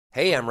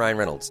Hey, I'm Ryan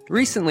Reynolds.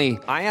 Recently,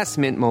 I asked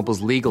Mint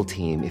Mobile's legal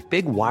team if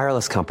big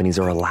wireless companies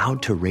are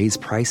allowed to raise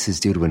prices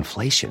due to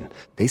inflation.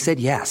 They said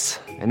yes.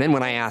 And then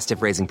when I asked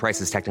if raising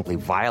prices technically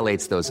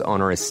violates those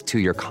onerous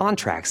two-year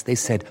contracts, they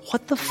said,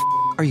 "What the f***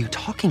 are you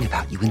talking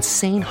about, you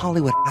insane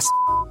Hollywood ass?"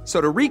 So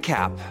to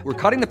recap, we're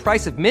cutting the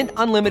price of Mint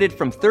Unlimited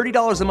from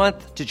 $30 a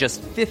month to just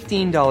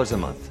 $15 a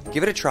month.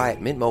 Give it a try at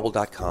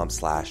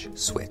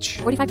mintmobile.com/switch.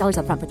 $45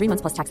 up front for 3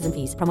 months plus taxes and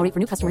fees. Promo rate for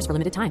new customers for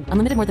limited time.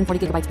 Unlimited more than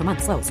 40 gigabytes per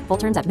month. Slows full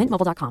terms at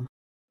mintmobile.com.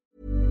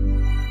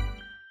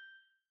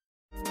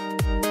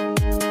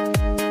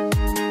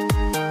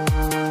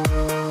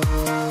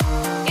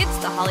 It's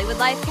the Hollywood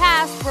Life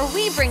Cast, where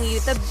we bring you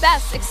the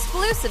best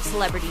exclusive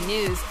celebrity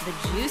news, the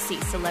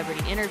juicy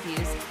celebrity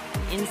interviews,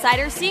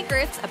 insider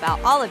secrets about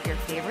all of your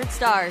favorite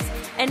stars.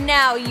 And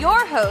now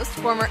your host,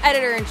 former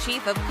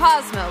editor-in-chief of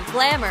Cosmo,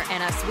 Glamour,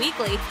 and Us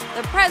Weekly,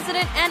 the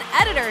president and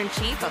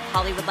editor-in-chief of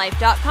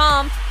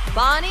HollywoodLife.com,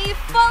 Bonnie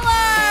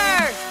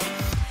Fuller!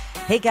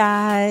 Hey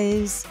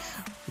guys,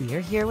 we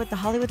are here with the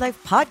Hollywood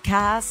Life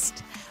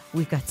podcast.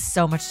 We've got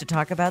so much to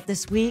talk about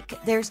this week.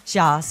 There's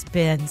just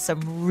been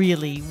some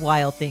really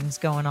wild things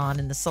going on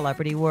in the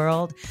celebrity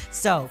world.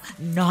 So,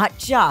 not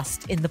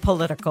just in the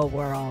political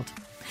world.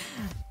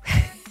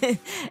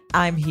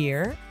 I'm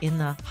here in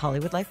the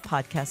Hollywood Life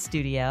podcast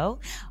studio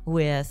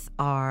with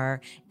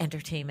our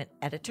entertainment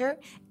editor,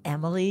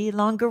 Emily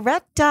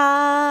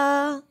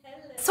Longaretta.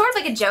 Sort of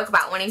like a joke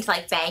about wanting to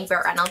like bang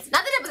Burt Reynolds.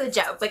 Not that it was a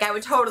joke, like I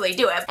would totally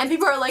do it. And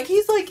people are like,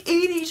 he's like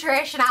 80,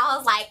 Trish. And I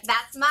was like,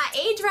 that's my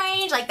age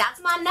range, like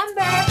that's my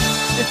number.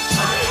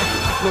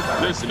 Look,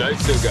 listen, I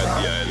still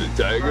got the eye of the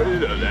tiger, you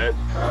know that.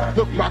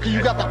 Look, Rocky,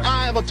 you got the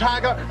eye of a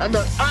tiger and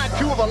the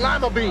IQ of a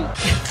lima bean.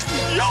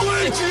 Yo,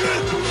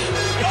 Adrian!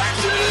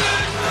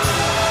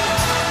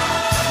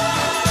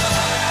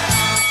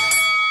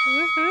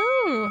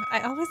 Woohoo!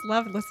 I always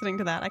loved listening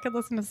to that. I could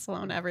listen to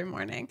Sloan every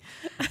morning.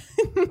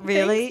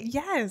 Really?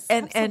 Yes.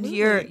 And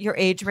absolutely. your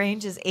age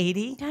range is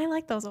 80? I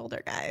like those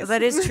older guys.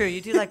 That is true.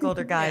 You do like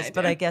older guys, Yeah, I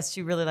but do. I guess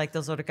you really like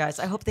those older guys.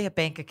 I hope they have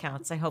bank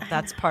accounts. I hope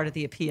that's part of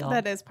the appeal.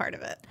 That is part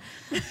of it.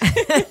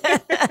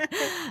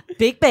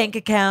 Big bank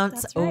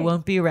accounts That's right.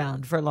 won't be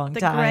around for a long The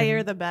time.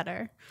 grayer, the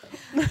better.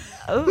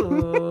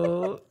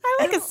 Oh, I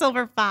like a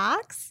silver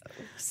fox.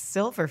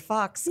 silver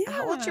fox.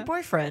 How old's your Yeah.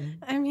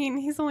 boyfriend? I mean,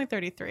 he's only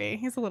 33.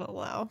 He's a little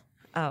low.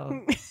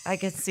 Oh, I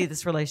can see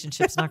this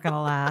relationship's not going to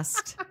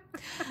last.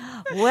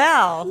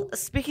 Well,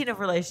 speaking of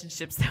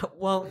relationships that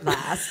won't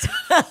last,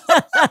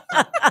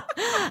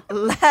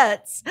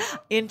 let's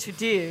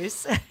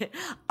introduce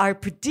our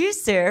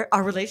producer.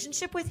 Our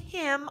relationship with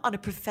him on a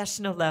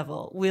professional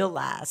level will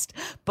last.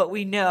 But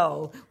we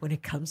know when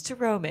it comes to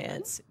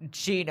romance,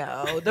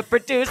 Gino, the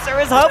producer,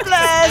 is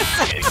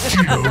hopeless.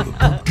 Gino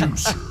the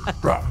producer,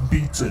 dropping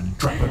beats and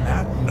dropping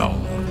that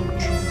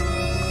knowledge.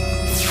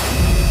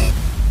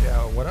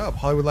 Yeah, what up?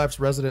 Hollywood Life's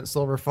resident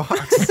silver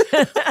fox.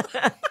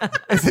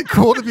 Is it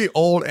cool to be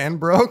old and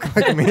broke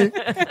like me?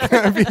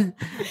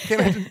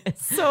 Can I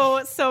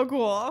So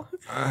cool.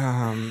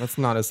 that's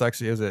not as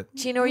sexy, is it?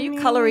 Gino, are you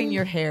coloring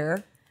your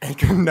hair?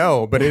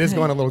 No, but it is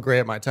going a little gray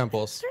at my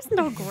temples. There's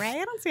no gray.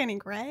 I don't see any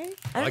gray.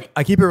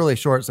 I keep it really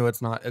short so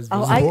it's not as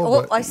Oh,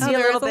 visible. but I see a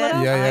there little is a bit.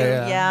 little?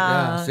 Yeah.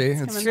 Yeah. See,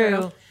 it's coming True.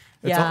 through.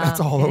 it's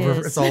all over.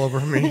 is. It's all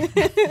over me.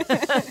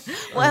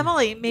 Well,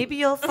 Emily, maybe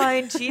you'll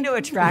find Gino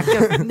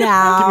attractive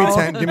now.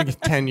 Give me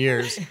 10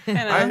 years.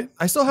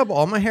 I still have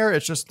all my hair.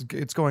 It's just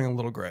it's going a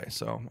little gray.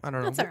 So I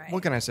don't know. That's all right.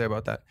 What can I say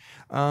about that?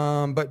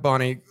 But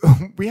Bonnie,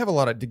 we have a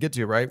lot to get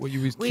to, right? What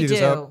you We teed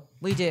us up? do.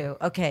 We do.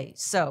 Okay,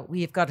 so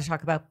we've got to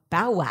talk about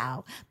Bow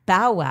Wow.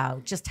 Bow Wow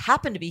just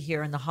happened to be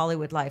here in the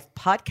Hollywood Life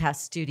podcast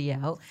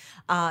studio,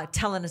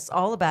 telling us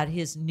all about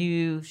his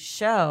new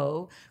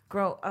show,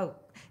 Growing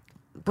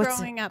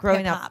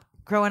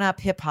Up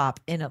Hip Hop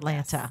in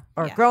Atlanta,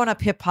 or Yeah. Growing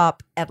Up Hip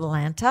Hop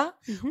Atlanta,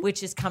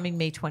 which is coming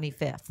May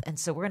 25th. And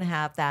so we're going to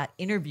have that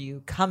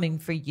interview coming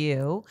for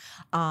you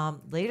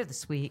later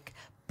this week.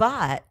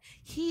 But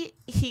he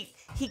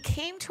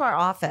came to our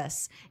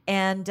office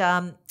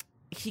and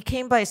he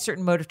came by a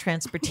certain mode of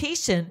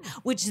transportation,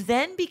 which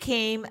then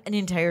became an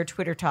entire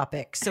Twitter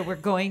topic. So we're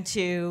going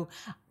to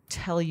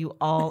tell you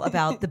all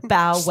about the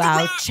Bow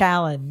Wow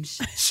challenge.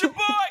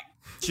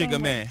 Chigga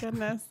man.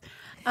 Goodness.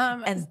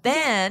 And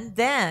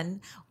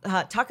then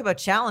talk about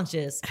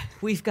challenges.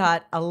 We've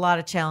got a lot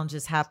of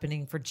challenges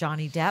happening for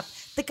Johnny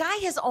Depp. The guy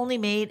has only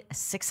made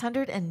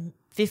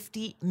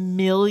 $650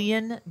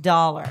 million.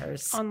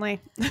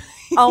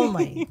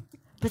 Only.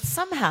 But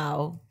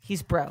somehow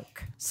he's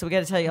broke. So we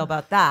got to tell you all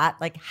about that.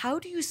 Like, how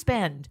do you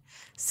spend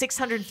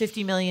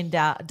 $650 million?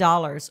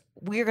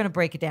 We're going to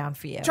break it down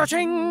for you.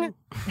 Cha-ching!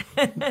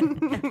 And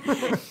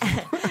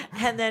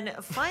then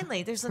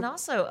finally, there's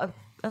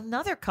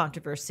another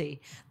controversy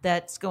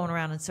that's going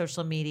around on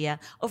social media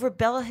over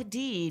Bella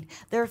Hadid.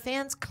 There are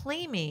fans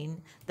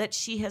claiming that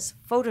she has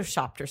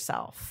photoshopped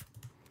herself.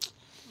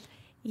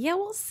 Yeah,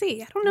 we'll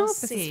see. I don't know We'll if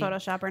this see. is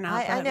Photoshop or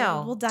not. I but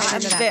know. We'll dive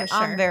into that for sure.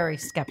 I'm very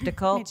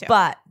skeptical, Me too.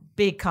 but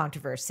big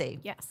controversy.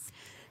 Yes.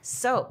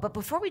 So, but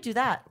before we do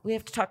that, we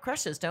have to talk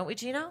crushes, don't we,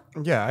 Gino?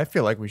 Yeah, I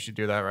feel like we should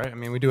do that, right? I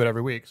mean, we do it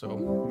every week, so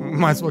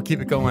might as well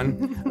keep it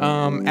going.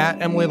 At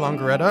Emily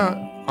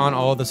Longaretta on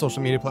all the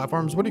social media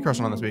platforms. What are you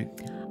crushing on this week?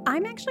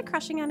 I'm actually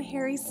crushing on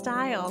Harry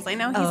Styles. I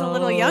know he's a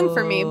little young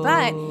for me,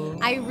 but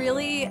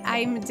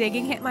I'm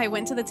digging him. I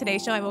went to the Today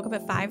Show. I woke up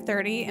at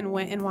 5:30 and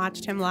went and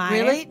watched him live.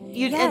 Really?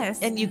 Yes.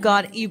 And you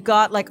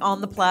got like on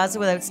the plaza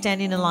without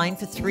standing in line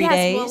for 3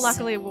 days? Well,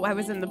 luckily I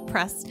was in the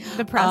press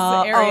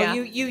area. Oh,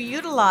 you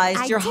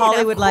utilized your I did,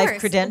 Hollywood of Life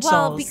course. credentials.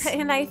 Well,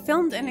 and I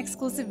filmed an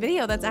exclusive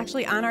video that's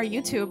actually on our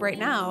YouTube right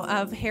now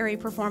of Harry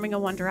performing a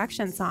One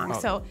Direction song.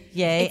 So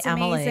yay, it's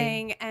Emily.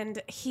 amazing.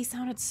 And he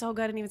sounded so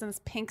good, and he was in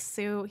this pink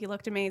suit. He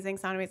looked amazing,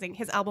 sounded amazing.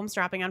 His album's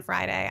dropping on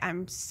Friday.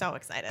 I'm so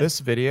excited. This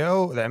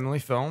video that Emily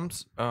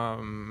filmed,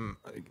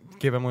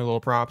 give Emily a little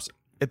props.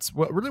 It's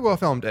really well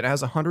filmed. It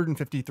has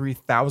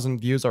 153,000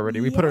 views already.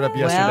 We put it up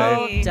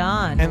yesterday. Well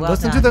done. And well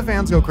listen done. to the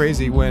fans go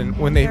crazy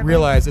when they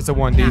realize it's a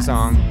 1D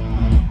song.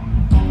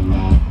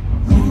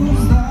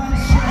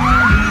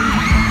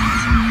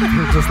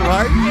 You're just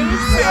like,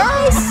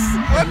 yes,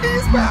 Wendy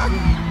is back.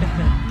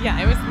 Yeah,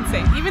 it was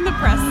insane. Even the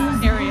press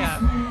area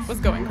was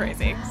going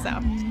crazy. So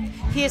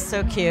he is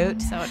so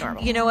cute, so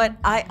adorable. You know what?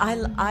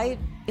 I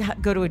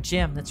go to a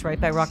gym that's right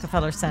by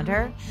Rockefeller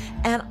Center,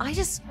 and I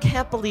just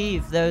can't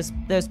believe those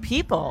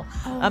people.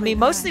 I mean,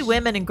 mostly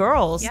women and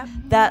girls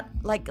that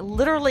like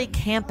literally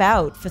camp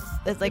out for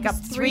like up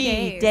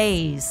 3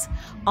 days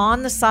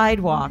on the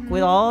sidewalk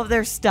with all of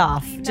their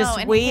stuff,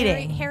 just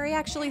waiting. Harry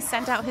actually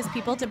sent out his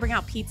people to bring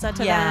out pizza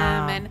to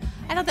them, and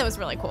I thought that was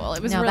really cool.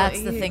 It was really,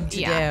 that's the thing to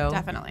do.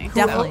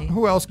 Definitely.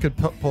 Who else could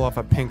pull off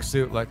a pink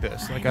suit like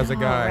this, like as a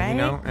guy, right? you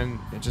know? And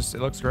it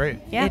looks great.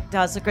 Yeah. It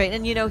does look great.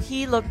 And, you know,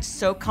 he looked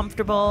so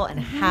comfortable and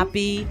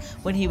happy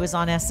when he was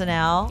on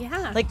SNL.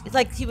 Yeah.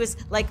 Like he was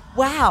like,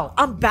 wow,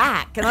 I'm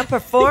back and I'm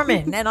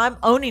performing and I'm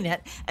owning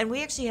it. And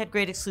we actually had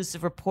great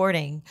exclusive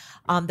reporting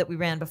that we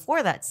ran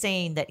before that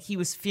saying that he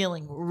was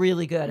feeling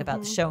really good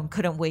about the show and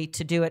couldn't wait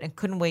to do it and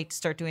couldn't wait to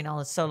start doing all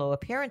his solo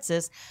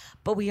appearances.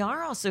 But we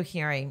are also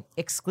hearing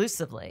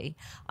exclusively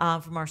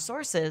from our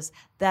sources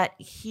that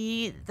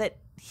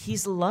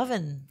he's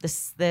loving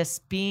this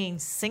being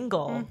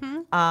single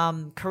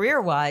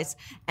career-wise,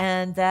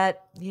 and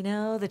that, you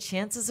know, the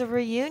chances of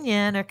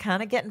reunion are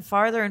kind of getting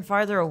farther and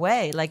farther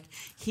away. Like,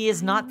 he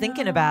is not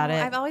thinking about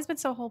it. I've always been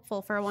so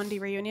hopeful for a 1D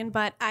reunion,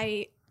 but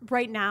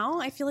right now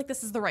I feel like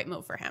this is the right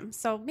move for him.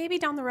 So maybe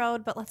down the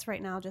road, but let's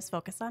right now just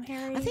focus on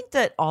Harry. I think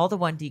that all the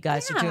 1D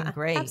guys are doing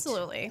great.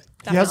 Absolutely.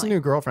 He has a new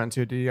girlfriend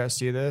too. Did you guys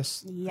see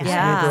this? Yes. There's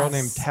a new girl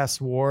named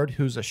Tess Ward,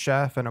 who's a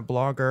chef and a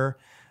blogger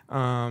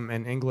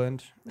in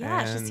England. Yeah,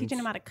 and she's teaching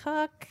him how to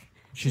cook.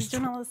 She's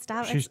doing all this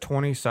stuff. She's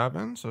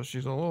 27, so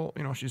she's a little,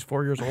 you know, she's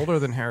 4 years older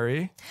than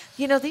Harry.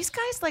 You know, these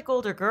guys like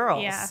older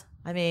girls. Yeah.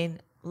 I mean,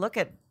 look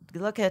at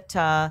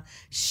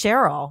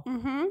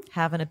Cheryl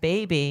having a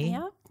baby.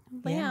 Yep.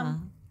 Yeah.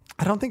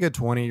 I don't think a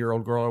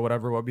 20-year-old girl or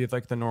whatever would be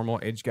like the normal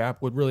age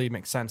gap would really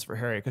make sense for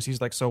Harry because he's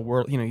like so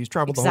world. You know, he's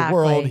traveled the whole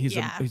world. He's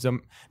a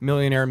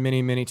millionaire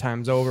many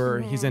times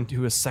over. He's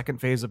into his second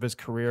phase of his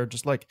career.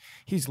 Just like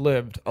he's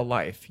lived a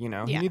life. You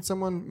know, he needs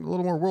someone a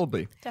little more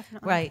worldly.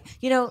 Definitely. Right.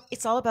 You know,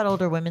 it's all about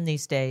older women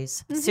these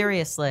days.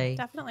 Seriously.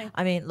 Definitely.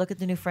 I mean, look at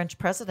the new French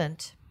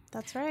president.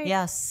 That's right.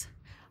 Yes.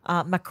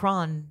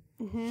 Macron,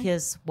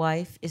 his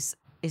wife is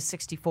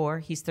 64.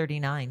 He's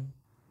 39.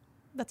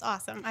 That's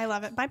awesome. I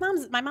love it. My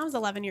mom's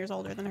 11 years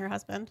older than her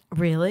husband.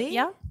 Really?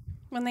 Yeah.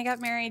 When they got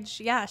married,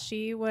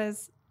 she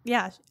was.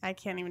 Yeah, I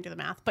can't even do the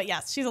math, but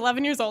yes, she's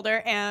 11 years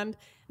older, and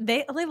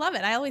they love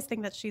it. I always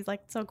think that she's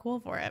like so cool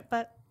for it,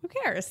 but who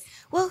cares?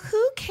 Well,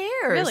 who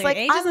cares? Really, like,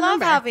 age I is a love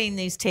number. having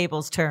these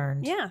tables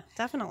turned. Yeah,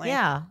 definitely.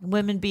 Yeah,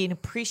 women being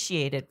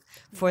appreciated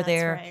for That's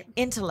their right.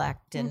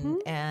 intellect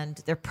and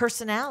their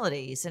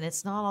personalities, and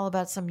it's not all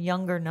about some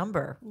younger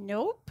number.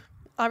 Nope.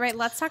 All right,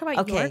 let's talk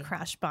about your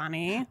crush,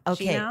 Bonnie.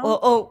 Okay. Gino?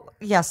 Well,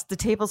 yes, the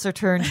tables are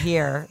turned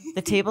here.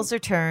 The tables are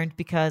turned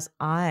because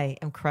I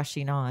am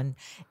crushing on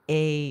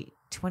a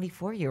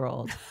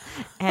 24-year-old,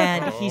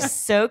 and he's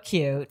so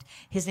cute.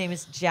 His name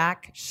is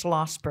Jack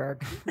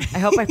Schlossberg. I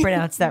hope I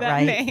pronounced that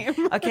right.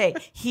 name. Okay,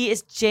 he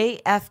is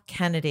J.F.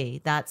 Kennedy.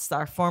 That's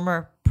our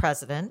former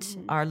president,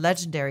 our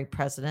legendary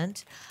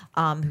president,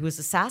 who was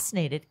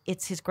assassinated.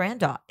 It's his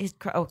grandson,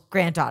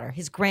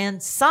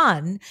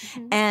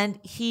 and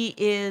he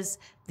is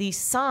the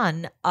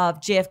son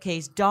of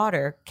JFK's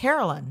daughter,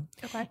 Carolyn.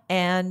 Okay.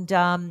 And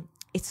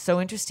it's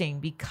so interesting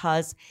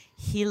because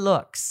he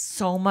looks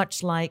so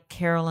much like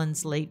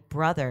Carolyn's late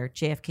brother,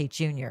 JFK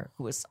Jr.,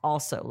 who was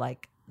also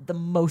like the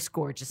most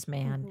gorgeous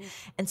man.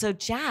 And so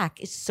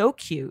Jack is so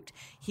cute.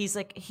 He's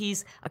a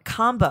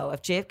combo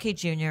of JFK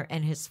Jr.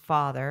 and his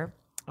father,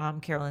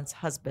 Carolyn's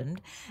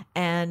husband.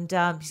 And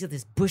he's got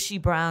this bushy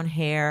brown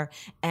hair.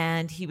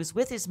 And he was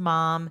with his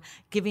mom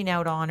giving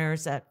out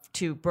honors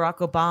to Barack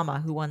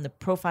Obama, who won the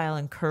Profile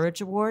and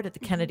Courage Award at the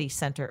Kennedy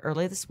Center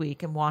earlier this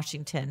week in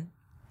Washington.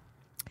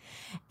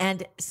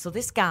 And so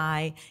this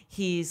guy,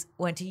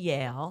 went to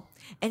Yale,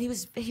 and he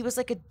was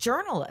like a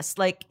journalist,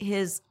 like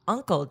his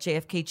uncle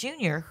JFK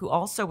Jr., who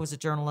also was a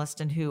journalist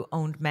and who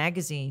owned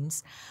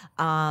magazines,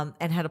 and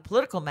had a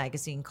political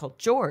magazine called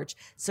George.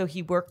 So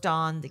he worked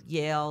on the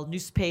Yale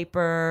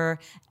newspaper,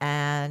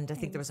 and I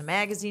think there was a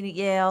magazine at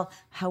Yale.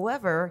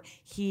 However,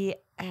 he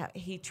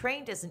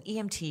trained as an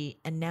EMT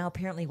and now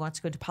apparently wants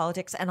to go into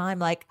politics. And I'm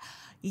like,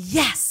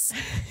 yes,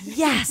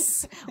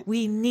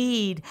 we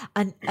need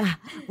an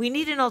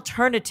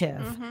alternative.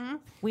 Mm-hmm.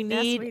 We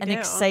need an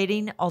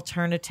exciting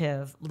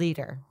alternative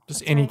leader.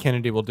 Just any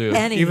Kennedy will do.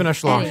 Even a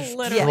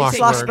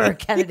Schlossberg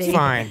Kennedy. It's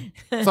fine.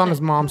 It's on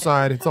his mom's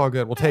side. It's all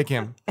good. We'll take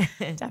him.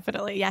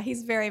 Definitely. Yeah,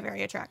 he's very,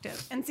 very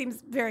attractive and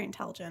seems very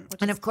intelligent.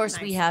 And of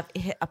course, we have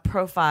a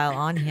profile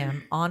on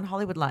him on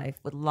Hollywood Life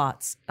with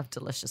lots of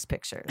delicious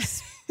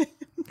pictures.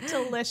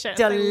 Delicious.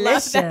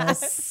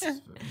 Delicious.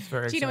 It's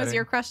very Gino, exciting. is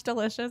your crush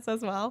delicious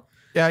as well?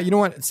 Yeah, you know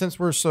what? Since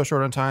we're so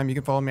short on time, you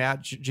can follow me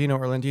at Gino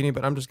Orlandini,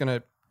 but I'm just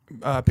going to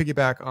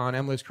piggyback on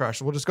Emily's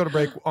crush. We'll just go to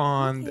break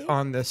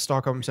on this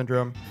Stockholm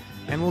Syndrome,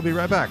 and we'll be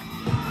right back.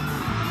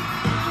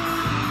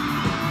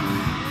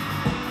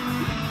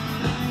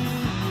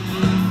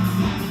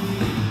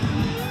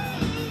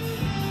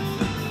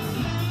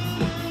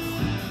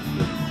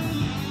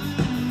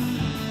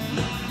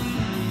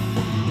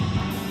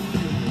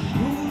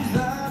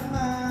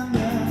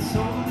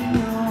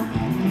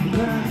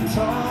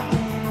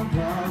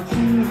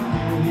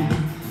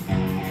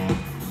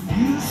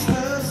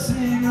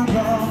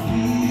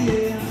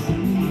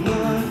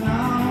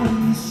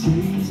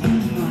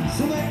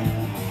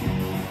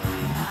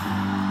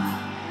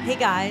 Hey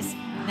guys,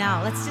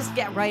 now let's just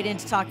get right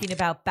into talking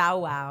about Bow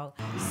Wow.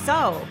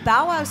 So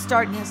Bow Wow's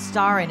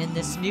starring in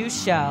this new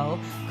show,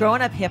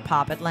 Growing Up Hip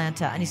Hop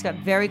Atlanta, and he's got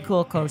very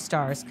cool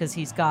co-stars because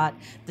he's got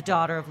the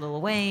daughter of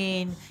Lil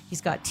Wayne,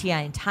 he's got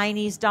T.I. and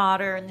Tiny's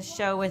daughter in the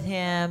show with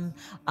him.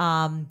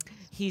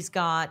 He's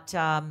got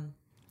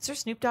is there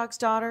Snoop Dogg's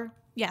daughter?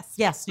 Yes.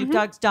 Yes, Snoop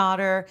Dogg's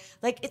daughter.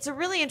 Like, it's a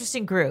really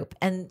interesting group.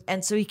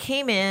 And so he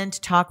came in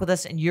to talk with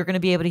us, and you're going to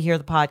be able to hear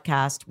the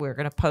podcast. We're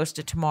going to post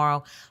it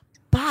tomorrow.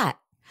 But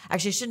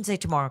actually, I shouldn't say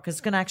tomorrow because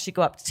it's going to actually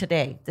go up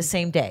today, the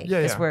same day.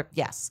 Yeah.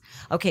 Yes.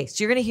 Okay,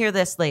 so you're going to hear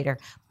this later.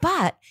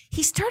 But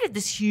he started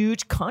this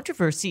huge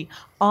controversy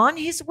on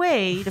his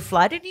way to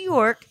fly to New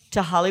York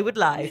to Hollywood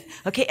Live.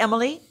 Okay,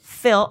 Emily,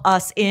 fill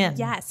us in.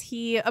 Yes,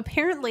 he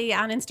apparently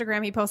on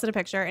Instagram, he posted a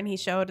picture and he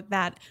showed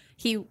that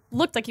he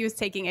looked like he was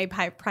taking a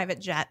private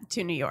jet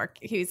to New York.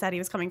 He said he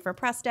was coming for a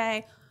press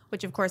day,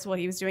 which of course what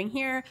he was doing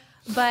here.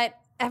 But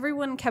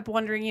everyone kept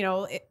wondering,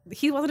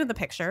 he wasn't in the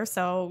picture,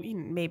 so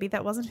maybe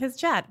that wasn't his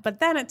jet. But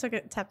then it took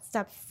a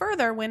step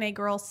further when a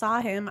girl saw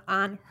him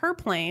on her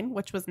plane,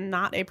 which was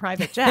not a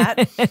private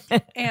jet,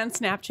 and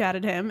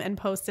Snapchatted him and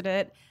posted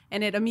it.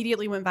 And it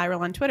immediately went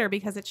viral on Twitter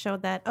because it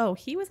showed that,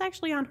 he was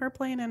actually on her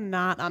plane and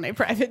not on a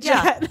private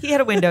jet. Yeah, he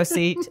had a window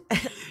seat.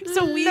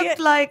 So we looked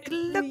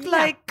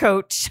like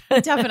Coach.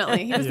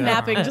 Definitely. He was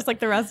napping just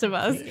like the rest of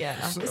us. Yeah.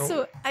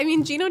 So, I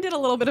mean, Gino did a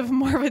little bit of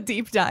more of a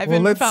deep dive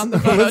and found the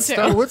photo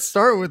too. Let's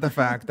start with the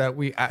fact that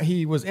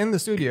he was in the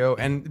studio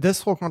and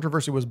this whole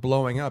controversy was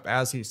blowing up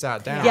as he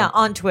sat down. Yeah,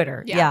 on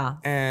Twitter. Yeah.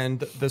 And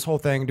this whole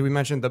thing, do we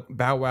mention the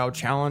Bow Wow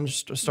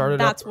challenge started?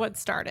 That's what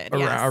started.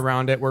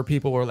 Around it, where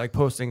people were like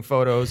posting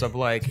photos of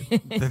like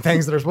the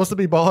things that are supposed to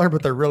be baller,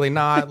 but they're really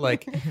not.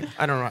 Like,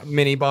 I don't know,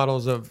 mini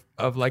bottles of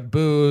like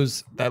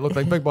booze that look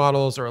like big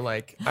bottles, or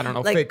like, I don't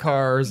know, fake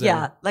cars.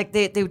 Yeah, like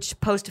they would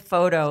post a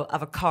photo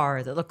of a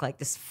car that looked like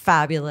this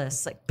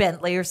fabulous like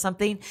Bentley or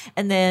something,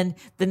 and then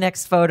the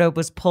next photo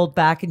was pulled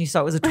back and you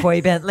saw it was a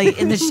toy Bentley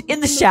in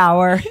the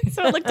shower.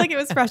 So it looked like it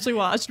was freshly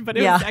washed, but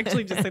it was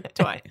actually just a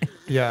toy.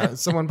 Yeah,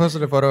 someone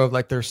posted a photo of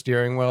like their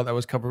steering wheel that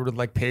was covered with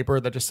like paper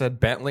that just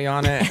said Bentley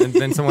on it, and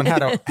then someone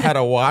had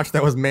a watch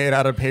that was made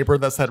out of paper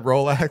that said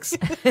Rolex.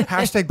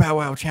 Hashtag Bow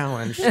Wow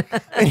challenge.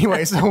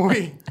 Anyway, so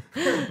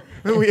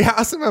we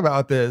asked him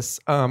about this,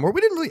 or we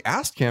didn't really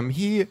ask him.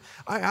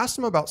 I asked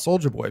him about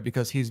Soulja Boy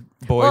because he's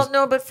boys. Well,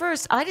 no, but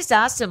first I just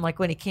asked him like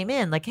when he came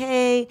in, like,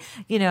 hey,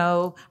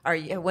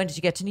 when did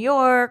you get to New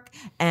York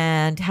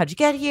and how'd you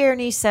get here?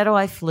 And he said,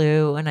 I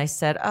flew. And I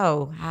said,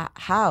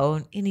 how?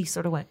 And he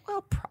sort of went,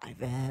 well,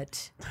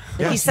 private.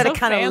 Yeah, he said so it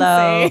kind of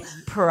fancy.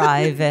 low,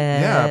 private.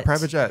 Yeah,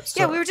 private jet. So,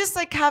 yeah, we were just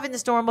like having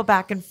this normal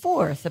back and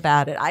forth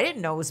about it. I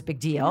didn't know it was a big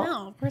deal.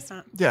 No, of course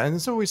not. Yeah,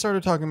 and so we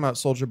started talking about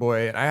Soulja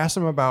Boy, and I asked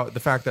him about the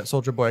fact that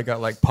Soulja Boy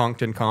got like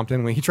punked in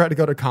Compton when he tried to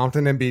go to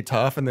Compton and be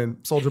tough, and then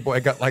Soulja Boy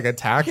got like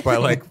attacked by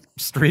like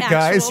street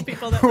guys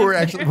who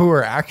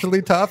were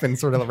actually tough and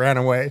sort of ran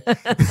away.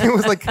 It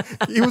was like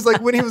he was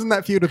like when he was in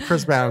that feud with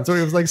Chris Brown, so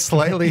he was like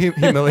slightly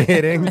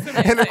humiliating,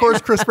 and of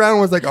course Chris Brown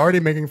was like already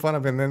making fun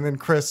of him, and then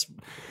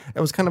it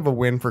was kind of a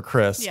win for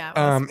Chris.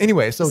 Yeah.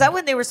 Anyway, so is that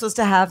when they were supposed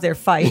to have their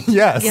fight?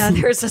 Yes. Yeah,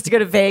 they were supposed to go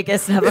to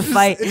Vegas and have a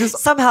fight.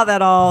 Somehow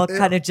that all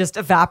kind of just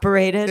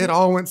evaporated. It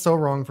all went so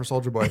wrong for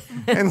Soulja Boy,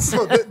 and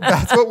so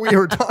that's what we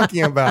were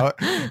talking about.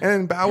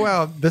 And Bow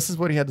Wow, this is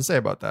what he had to say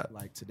about that.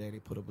 Like today, they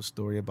put up a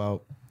story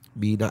about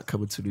me not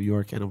coming to New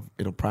York in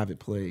a private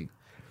plane,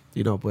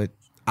 but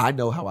I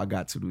know how I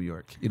got to New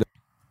York. You know.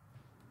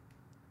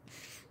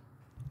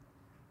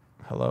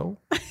 Hello?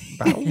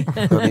 I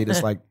mean,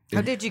 it's like.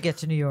 How did you get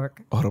to New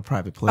York? On a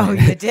private plane. Oh,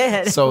 you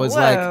did? So it's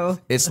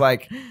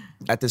like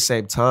at the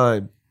same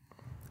time,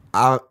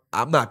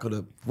 I'm not going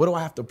to, what do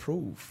I have to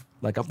prove?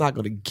 Like, I'm not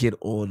going to get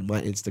on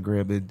my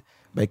Instagram and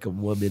make a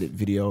 1-minute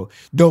video.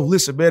 No,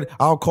 listen, man,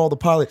 I'll call the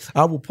pilot.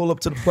 I will pull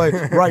up to the plane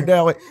right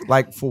now.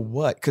 Like, for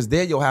what? Because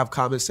then you'll have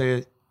comments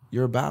saying,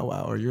 you're a Bow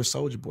Wow or you're a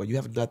Soulja Boy. You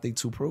have nothing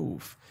to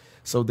prove.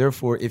 So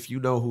therefore, if you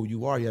know who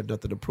you are, you have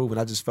nothing to prove. And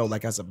I just felt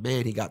like as a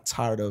man, he got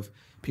tired of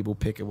people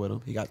picking with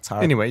him. He got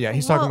tired. Anyway, yeah,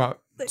 he's talking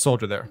about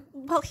Soulja there.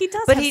 Well, he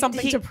does have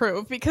something to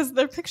prove because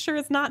the picture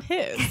is not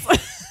his.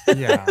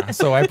 Yeah.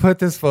 So I put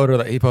this photo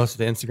that he posted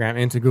to Instagram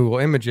into Google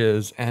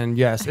Images, and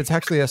yes, it's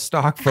actually a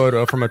stock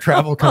photo from a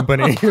travel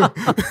company.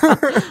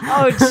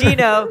 Oh,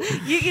 Gino,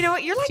 you know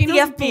what? You're like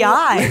Gino's the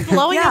FBI.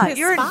 Blowing up his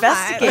you're spot.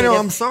 investigating. I know.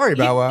 I'm sorry,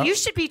 Bow Wow. You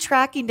should be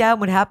tracking down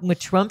what happened with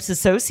Trump's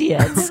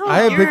associates.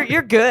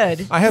 You're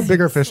good. I have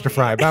bigger fish to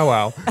fry. Bow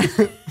Wow.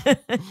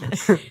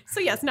 So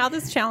yes, now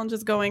this challenge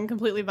is going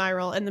completely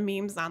viral, and the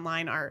memes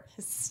online are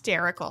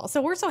hysterical.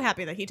 So we're so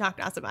happy that he talked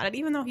to us about it,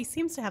 even though he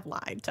seems to have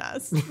lied to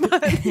us.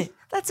 But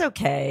that's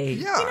okay.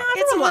 Yeah, you know,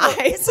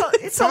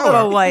 it's a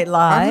little white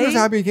lie. I'm just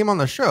happy he came on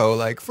the show.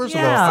 Like, first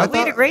of all, we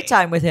had a great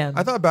time with him.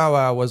 I thought Bow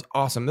Wow was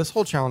awesome. This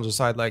whole challenge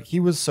aside, like, he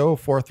was so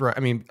forthright. I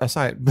mean,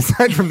 aside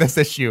from this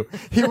issue,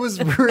 he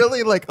was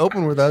really like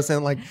open with us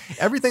and like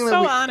everything that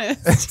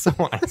honest. So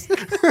honest.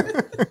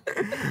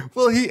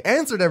 Well, he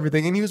answered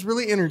everything and he was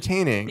really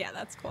entertaining. Yeah,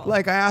 that's cool.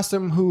 Like, I asked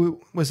him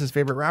who was his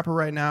favorite rapper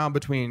right now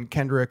between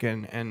Kendrick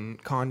and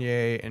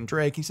Kanye and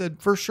Drake. He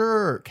said, for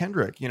sure,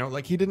 Kendrick. You know,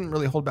 like, he didn't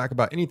really hold back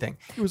about anything.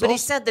 He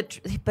said that,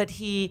 but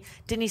he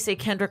didn't say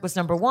Kendrick was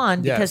number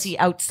one because he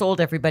outsold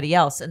everybody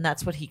else, and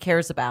that's what he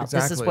cares about.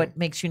 Exactly. This is what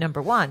makes you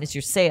number one, is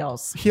your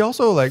sales. He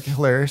also, like,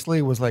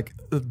 hilariously was like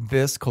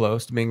this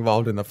close to being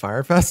involved in the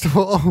Fyre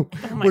Festival,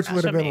 which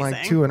would have been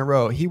like 2 in a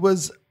row. He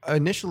was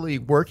initially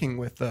working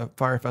with the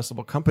Fyre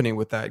Festival company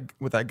with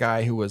that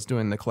guy who was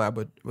doing the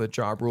collab with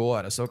Ja Rule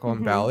out of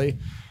Silicon Valley.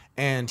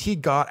 And he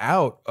got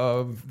out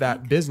of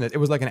that business. It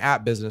was like an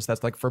app business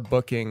that's like for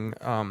booking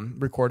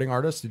recording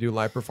artists to do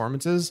live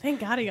performances.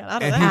 Thank God he got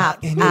out of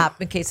that.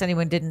 App, in case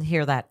anyone didn't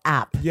hear that,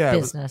 app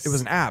business. It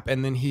was an app.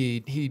 And then he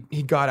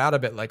got out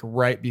of it like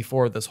right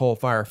before this whole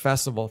Fyre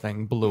Festival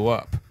thing blew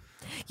up.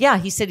 Yeah,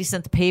 he said he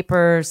sent the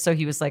papers, so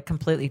he was like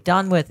completely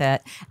done with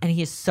it, and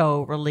he is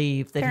so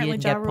relieved that Apparently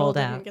he didn't get pulled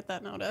out. Didn't get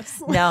that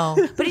notice. No,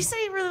 but he said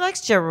he really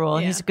likes Ja Rule,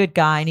 and he's a good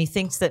guy, and he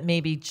thinks that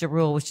maybe Ja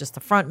Rule was just the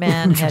front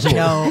man. Had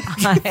no,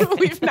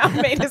 we've now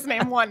made his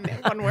name one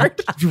word.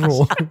 Ja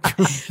Rule.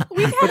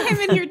 We've had him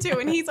in here too,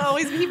 and he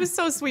was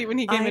so sweet when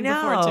he came in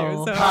before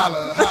too. So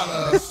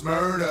holla,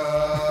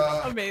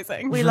 Smyrna.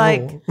 Amazing. We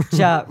like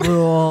Ja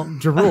Rule.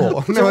 Ja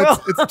Rule. No,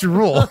 it's Ja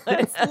Rule.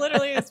 It's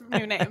literally his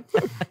new name.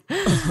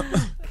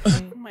 Oh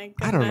my goodness.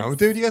 I don't know,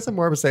 dude. You guys have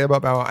more to say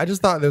about Bow Wow. I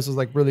just thought this was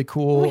like really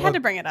cool. We had to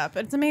bring it up.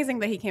 It's amazing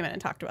that he came in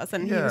and talked to us,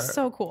 and he was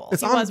so cool.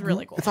 He was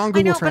really cool. It's on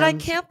Google Trends.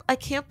 But I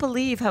can't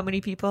believe how many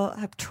people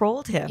have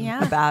trolled him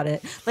about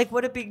it. Like,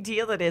 what a big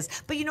deal it is.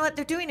 But you know what?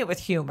 They're doing it with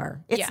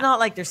humor. It's not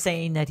like they're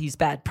saying that he's a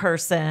bad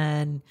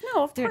person.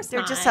 No, of course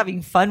they're just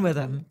having fun with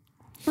him.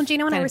 Well,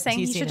 Gino and I were saying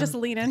he should just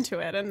lean into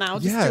it and now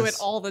just do it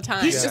all the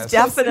time. He should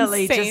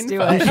definitely just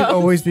do it. He should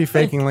always be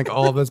faking like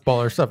all of this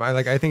baller stuff.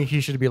 I think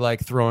he should be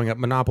like throwing up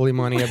Monopoly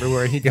money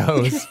everywhere he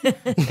goes.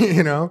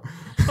 You know?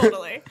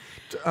 Totally.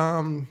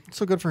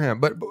 So good for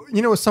him. But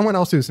you know, someone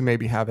else who's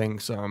maybe having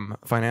some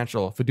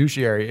financial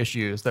fiduciary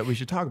issues that we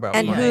should talk about.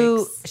 And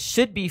who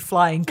should be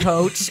flying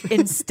coach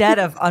instead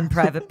of on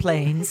private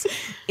planes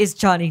is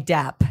Johnny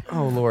Depp.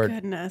 Oh, Lord.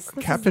 Goodness.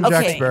 Captain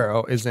Jack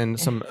Sparrow is in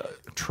some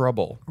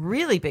trouble.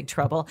 Really big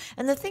trouble.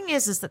 And the thing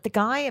is that the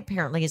guy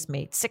apparently has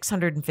made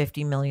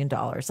 $650 million.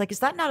 Like, is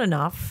that not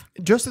enough?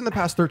 Just in the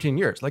past 13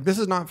 years. Like, this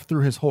is not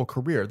through his whole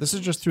career. This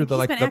is just through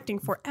he's been acting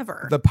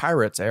forever. The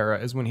Pirates era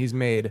is when he's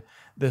made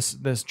this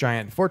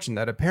giant fortune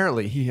that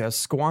apparently he has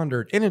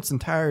squandered in its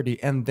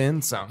entirety and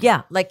then some.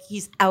 Yeah, like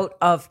he's out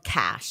of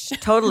cash,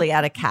 totally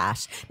out of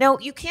cash. Now,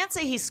 you can't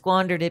say he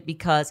squandered it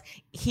because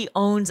he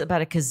owns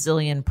about a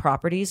gazillion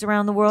properties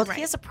around the world. Right.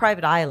 He has a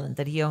private island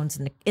that he owns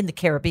in the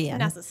Caribbean.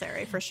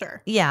 Necessary, for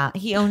sure. Yeah,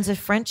 he owns a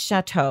French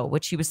chateau,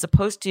 which he was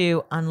supposed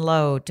to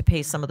unload to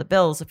pay some of the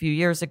bills a few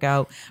years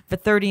ago for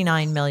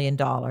 $39 million.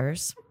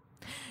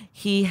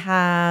 He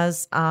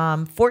has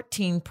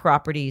 14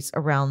 properties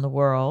around the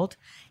world.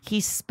 He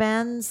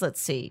spends,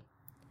 let's see,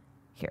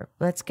 here,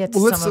 let's get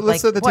some of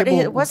like,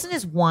 wasn't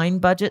his wine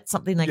budget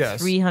something like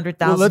 $300,000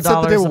 well, let's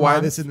set the table why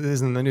month? This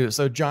is in the news.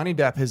 So Johnny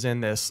Depp is in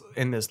this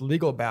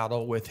legal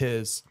battle with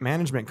his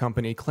management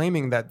company,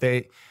 claiming that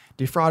they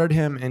defrauded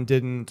him and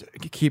didn't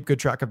keep good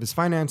track of his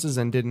finances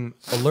and didn't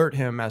alert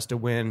him as to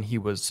when he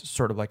was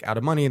sort of like out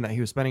of money and that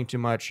he was spending too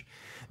much.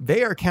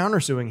 They are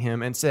countersuing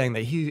him and saying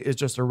that he is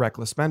just a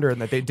reckless spender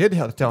and that they did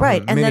have to tell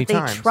him many times. Right, and that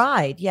they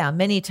tried,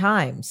 many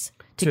times.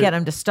 to get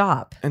him to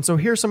stop. And so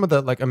here's some of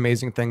the like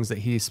amazing things that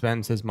he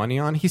spends his money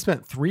on. He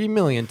spent $3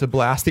 million to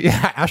blast the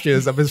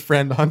ashes of his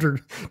friend Hunter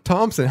S.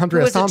 Thompson,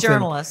 a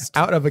journalist,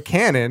 out of a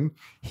cannon.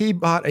 He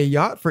bought a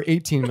yacht for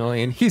 $18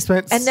 million. He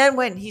spent and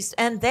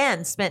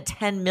then spent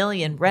 $10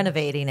 million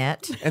renovating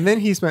it. And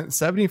then he spent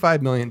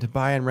 $75 million to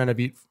buy and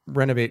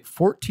renovate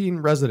 14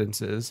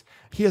 residences.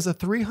 He has a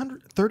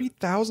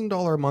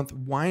 $330,000 a month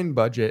wine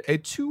budget, a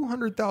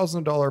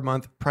 $200,000 a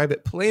month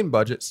private plane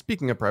budget,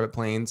 speaking of private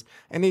planes,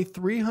 and a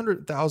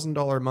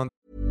 $300,000 a month.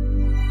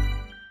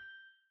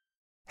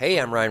 Hey,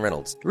 I'm Ryan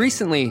Reynolds.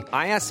 Recently,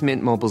 I asked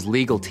Mint Mobile's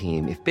legal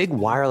team if big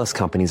wireless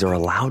companies are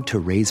allowed to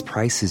raise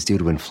prices due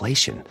to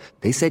inflation.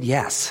 They said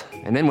yes.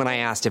 And then when I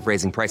asked if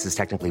raising prices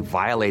technically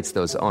violates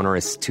those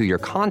onerous 2-year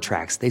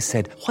contracts, they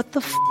said, "What the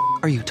f***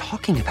 are you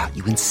talking about,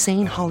 you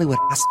insane Hollywood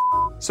ass?"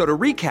 So to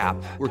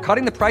recap, we're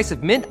cutting the price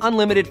of Mint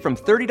Unlimited from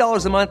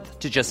 $30 a month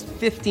to just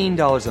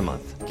 $15 a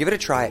month. Give it a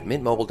try at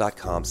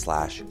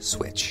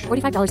mintmobile.com/switch.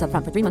 $45 up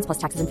front for 3 months plus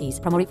taxes and fees.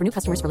 Promo rate for new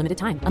customers for limited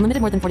time. Unlimited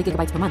more than 40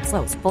 gigabytes per month.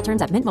 Slows full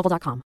terms at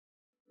mintmobile.com.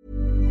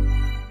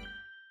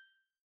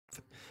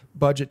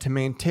 Budget to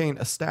maintain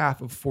a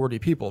staff of 40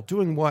 people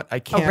doing what I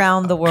can't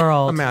around the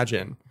world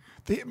imagine.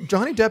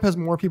 Johnny Depp has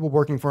more people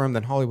working for him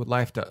than Hollywood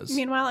Life does.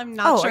 Meanwhile, I'm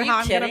not sure how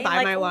I'm going to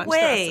buy my lunch the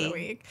rest of the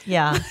week.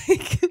 Yeah.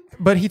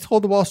 But he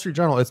told the Wall Street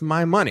Journal, it's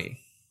my money.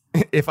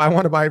 If I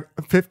want to buy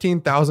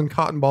 15,000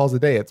 cotton balls a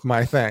day, it's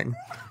my thing.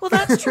 Well,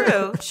 that's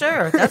true.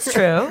 Sure, that's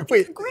true.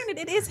 Wait, granted,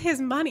 it is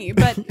his money,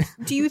 but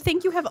do you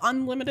think you have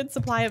unlimited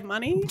supply of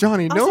money?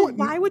 Johnny, also, no.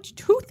 Why would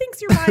who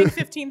thinks you're buying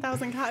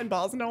 15,000 cotton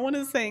balls? No one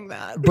is saying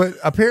that. But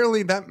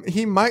apparently that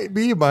he might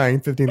be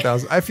buying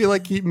 15,000. I feel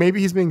like maybe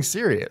he's being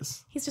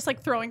serious. He's just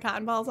like throwing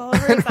cotton balls all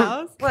over his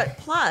house. But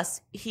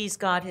plus, he's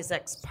got his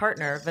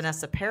ex-partner,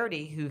 Vanessa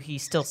Paradis, who he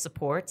still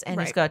supports, and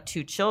he's got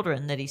 2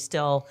 children that he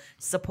still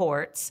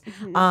supports.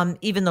 Mm-hmm.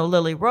 Even though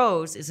Lily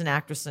Rose is an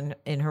actress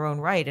in her own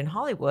right in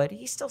Hollywood,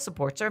 he still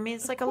supports her. I mean,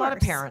 it's like a lot of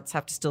parents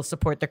have to still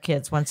support their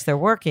kids once they're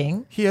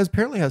working. He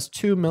apparently has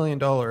 $2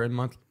 million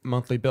in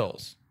monthly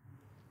bills.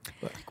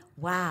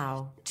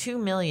 Wow,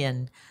 $2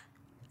 million.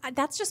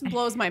 That just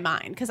blows my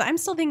mind because I'm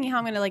still thinking how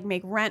I'm going to like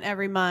make rent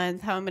every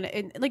month, how I'm going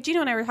to like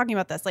Gino and I were talking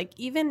about this. Like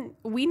even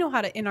we know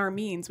how to, in our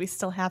means, we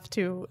still have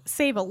to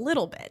save a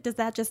little bit. Does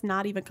that just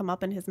not even come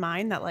up in his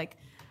mind that like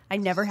I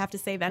never have to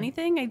save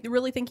anything? I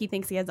really think he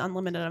thinks he has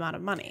unlimited amount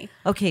of money.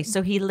 Okay,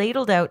 so he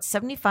ladled out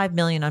 $75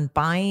 million on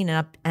buying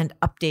and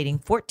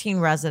updating 14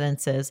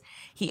 residences.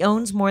 He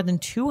owns more than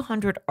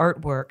 200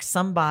 artworks,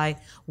 some by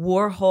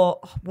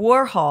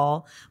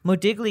Warhol,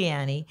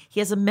 Modigliani. He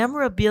has a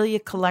memorabilia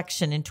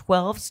collection in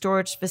 12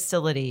 storage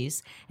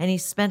facilities, and he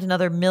spent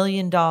another $1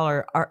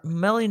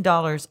 million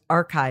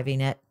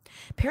archiving it.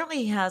 Apparently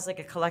he has like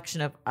a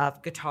collection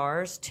of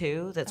guitars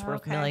too that's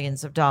worth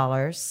millions of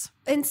dollars.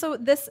 And so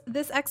this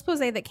expose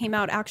that came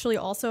out actually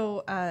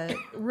also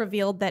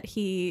revealed that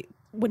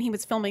when he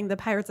was filming the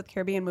Pirates of the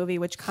Caribbean movie,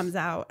 which comes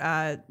out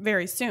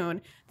very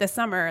soon this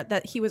summer,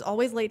 that he was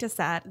always late to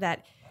set,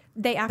 that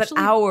they actually...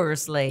 But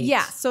hours late.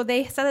 Yeah. So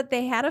they said that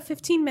they had a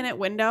 15-minute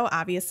window,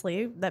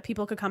 obviously, that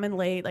people could come in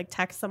late, like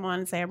text someone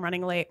and say, I'm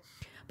running late.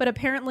 But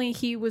apparently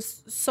he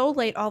was so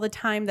late all the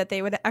time that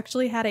they would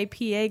actually had a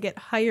PA get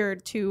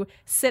hired to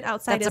sit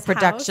outside his house. That's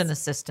a production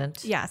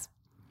assistant. Yes.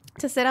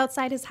 To sit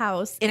outside his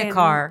house. In a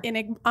car. In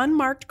an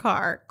unmarked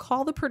car.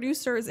 Call the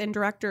producers and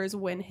directors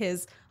when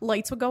his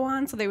lights would go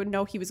on so they would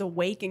know he was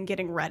awake and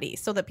getting ready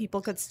so that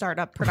people could start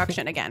up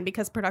production again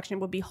because production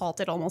would be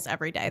halted almost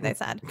every day, they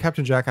said.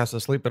 Captain Jack has to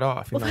sleep it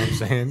off, you know what I'm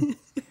saying?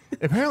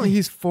 Apparently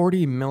he's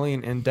 $40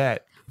 million in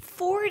debt.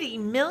 $40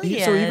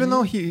 million. So even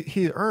though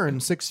he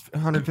earned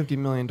 $650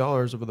 million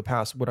over the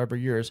past whatever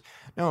years,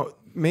 now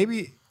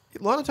maybe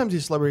a lot of times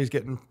these celebrities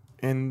get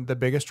in the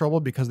biggest trouble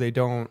because they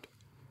don't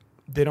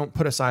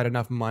put aside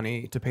enough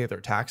money to pay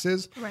their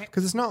taxes. Right.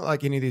 Because it's not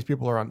like any of these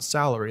people are on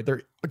salary.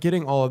 They're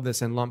getting all of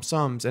this in lump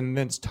sums, and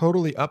then it's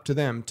totally up to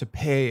them to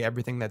pay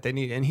everything that they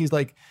need. And he's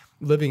like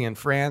living in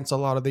France a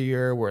lot of the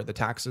year where the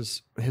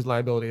taxes, his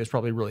liability is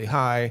probably really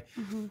high.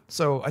 Mm-hmm.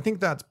 So I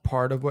think that's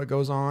part of what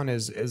goes on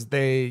is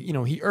they, you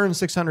know, he earns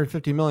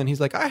 $650 million.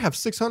 He's like, I have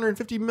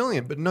 $650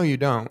 million, but no, you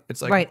don't.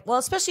 It's like, right. Well,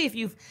 especially if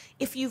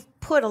you've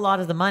put a lot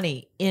of the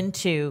money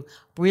into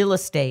real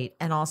estate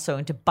and also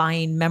into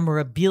buying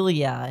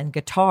memorabilia and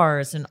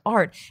guitars and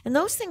art. And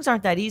those things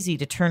aren't that easy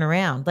to turn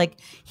around. Like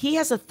he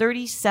has a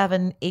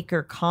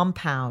 37-acre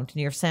compound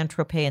near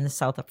Saint-Tropez in the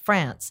south of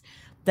France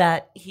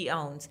that he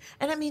owns.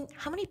 And I mean,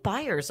 how many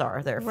buyers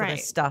are there for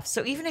this stuff?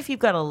 So even if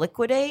you've got to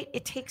liquidate,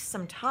 it takes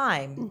some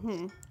time.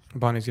 Mm-hmm.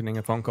 Bonnie's getting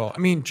a phone call. I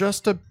mean,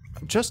 just the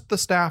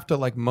staff to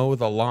like mow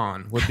the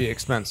lawn would be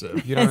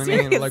expensive. You know what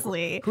I mean? Like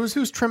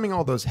who's trimming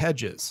all those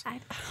hedges?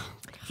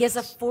 He has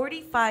a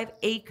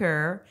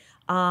 45-acre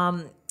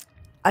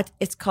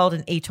it's called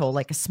an atoll,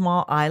 like a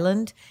small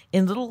island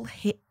in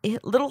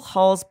Little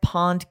Halls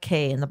Pond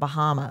Cay in the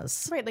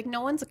Bahamas. Right, like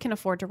no one can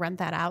afford to rent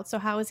that out. So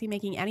how is he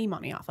making any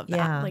money off of that?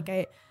 Yeah.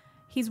 Like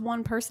he's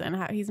one person.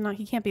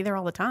 He can't be there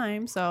all the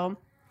time. So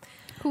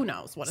who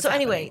knows what? So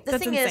anyway, the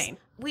thing is,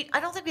 I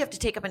don't think we have to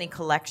take up any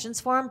collections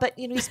for him, but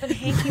he's been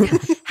hanging.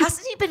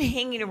 Hasn't he been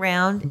hanging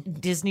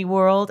around Disney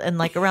World and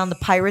like around the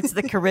Pirates of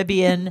the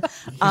Caribbean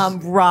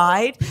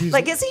ride?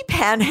 Like, is he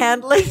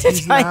panhandling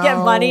to try and get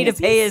money to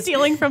pay his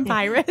stealing from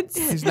pirates?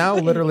 He's now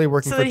literally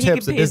working for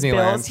tips at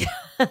Disneyland.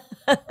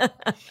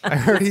 I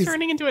heard he's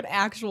turning into an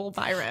actual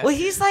pirate. Well,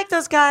 he's like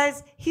those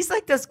guys. He's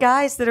like those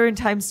guys that are in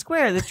Times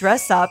Square that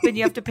dress up, and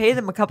you have to pay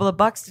them a couple of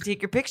bucks to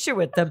take your picture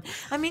with them.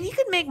 I mean, he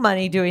could make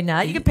money doing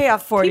that. You could pay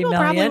off $40 million. People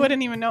probably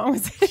wouldn't even know it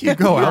was him. You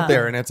go out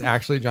there, and it's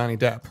actually Johnny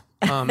Depp.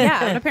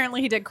 Yeah, and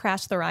apparently he did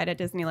crash the ride at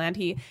Disneyland.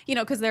 He,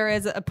 because there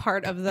is a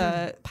part of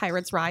the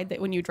Pirates ride that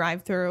when you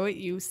drive through,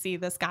 you see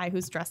this guy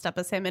who's dressed up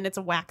as him, and it's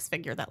a wax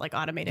figure that like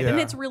automated, and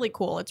it's really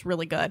cool. It's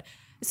really good.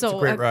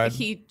 So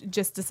he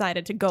just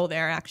decided to go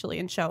there actually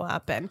and show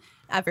up, and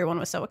everyone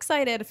was so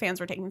excited. Fans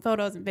were taking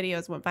photos and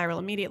videos, went viral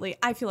immediately.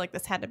 I feel like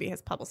this had to be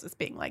his publicist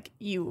being like,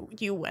 "You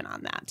went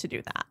on that to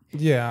do that.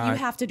 Yeah, you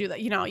have to do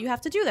that. You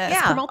have to do this.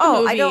 Yeah. Promote the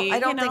movie. I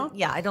don't think.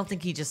 Yeah, I don't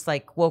think he just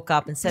like woke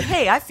up and said,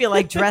 "Hey, I feel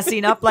like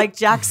dressing up like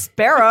Jack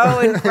Sparrow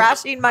and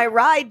crashing my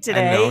ride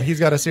today." I know. He's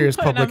got a serious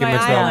public image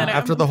though.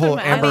 After the whole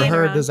Amber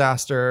Heard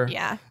disaster.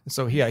 Yeah.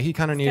 So he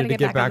kind of needed to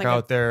get back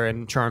out there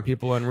and charm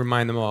people and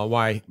remind them all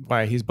why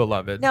he's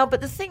beloved. No,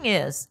 but the thing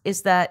is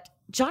that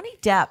Johnny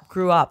Depp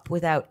grew up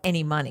without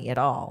any money at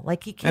all.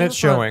 Like he came and it's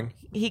showing.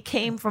 He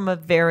came from a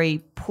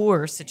very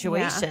poor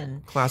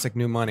situation. Yeah. Classic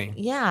New Money.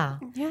 Yeah.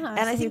 Yeah.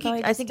 And I think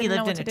he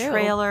lived in a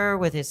trailer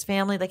with his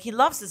family. Like he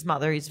loves his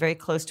mother. He's very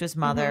close to his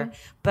mother.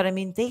 Mm-hmm. But I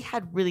mean, they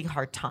had really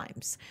hard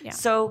times. Yeah.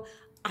 So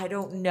I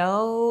don't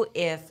know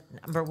if,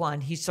 number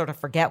one, he sort of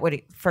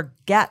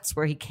forgets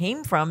where he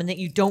came from and that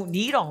you don't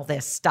need all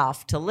this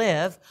stuff to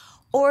live,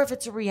 or if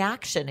it's a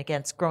reaction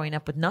against growing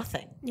up with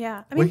nothing.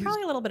 Yeah, I mean,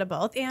 probably a little bit of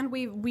both. And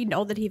we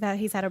know that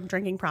he's had a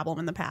drinking problem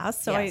in the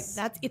past, so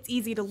it's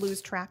easy to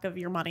lose track of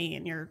your money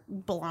and your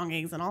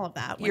belongings and all of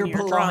that. When you're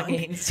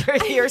belongings,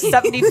 your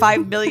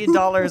 $75 million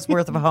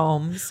worth of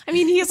homes. I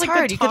mean, he has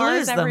like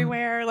guitars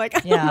everywhere. Like,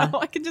 I don't know.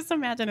 I can just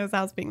imagine his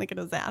house being like a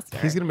disaster.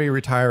 He's gonna be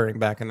retiring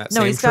back in that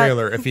same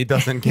trailer if he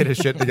doesn't get his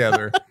shit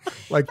together.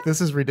 Like,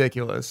 this is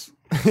ridiculous.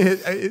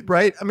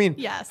 Right? I mean,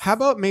 yes. How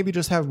about maybe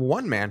just have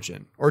one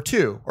mansion or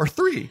two or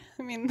three?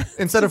 I mean,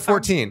 instead of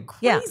 14.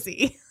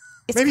 Crazy.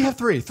 Maybe have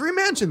three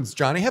mansions,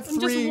 Johnny. Have three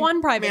just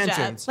one private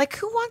mansions. jet. Like,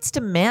 who wants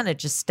to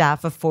manage a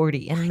staff of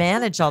 40 and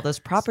manage all those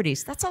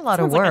properties? That's a lot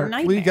of work.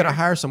 Well, you got to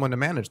hire someone to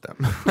manage them.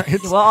 Right?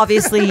 Well,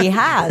 obviously he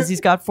has.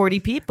 He's got 40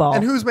 people.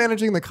 And who's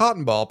managing the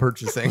cotton ball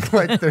purchasing?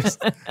 Like, there's.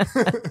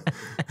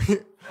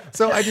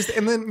 So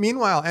and then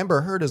meanwhile,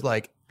 Amber Heard is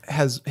like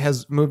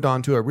has moved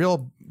on to a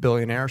real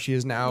billionaire. She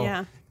is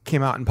now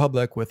came out in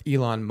public with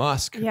Elon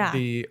Musk,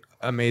 the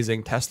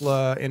amazing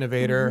Tesla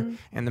innovator,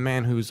 and the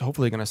man who's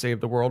hopefully going to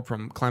save the world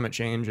from climate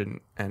change and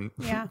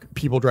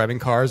people driving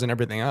cars and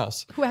everything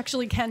else. Who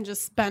actually can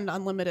just spend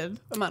unlimited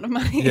amount of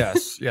money.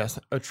 Yes,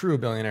 a true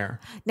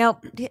billionaire. Now,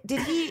 did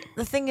he,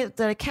 the thing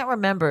that I can't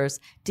remember is,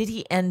 did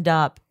he end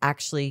up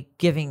actually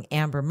giving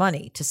Amber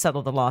money to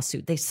settle the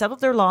lawsuit? They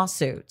settled their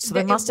lawsuit, so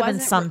there must have been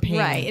some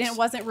payment. Right, and it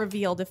wasn't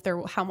revealed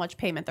how much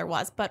payment there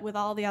was, but with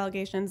all the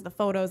allegations, the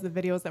photos, the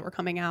videos that were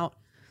coming out,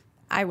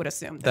 I would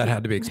assume that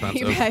had to be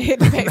expensive. He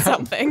had to pay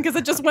something because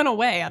it just went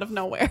away out of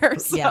nowhere.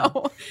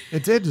 So.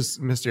 It did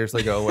just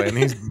mysteriously go away, and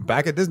he's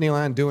back at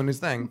Disneyland doing his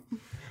thing.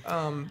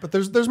 But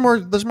there's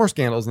more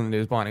scandals in the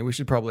news, Bonnie. We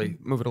should probably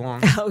move it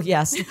along. Oh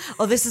yes.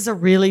 Oh, this is a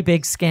really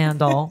big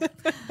scandal.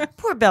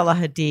 Poor Bella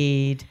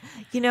Hadid.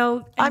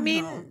 I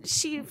mean,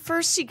 she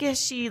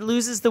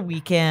loses the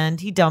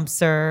weekend. He dumps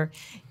her,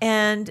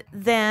 and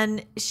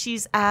then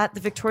she's at the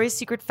Victoria's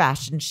Secret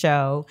fashion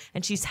show,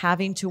 and she's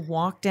having to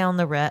walk down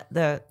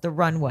the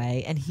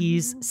runway, and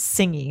he's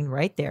singing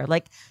right there.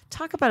 Like,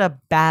 talk about a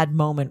bad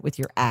moment with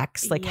your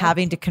ex, like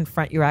having to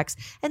confront your ex,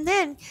 and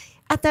then.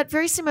 At that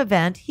very same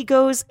event, he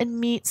goes and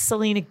meets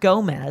Selena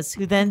Gomez,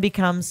 who then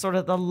becomes sort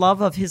of the love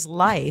of his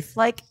life.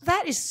 Like,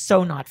 that is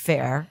so not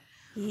fair.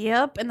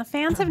 Yep. And the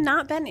fans have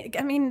not been,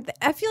 I mean,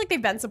 I feel like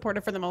they've been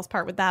supportive for the most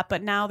part with that,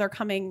 but now they're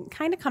coming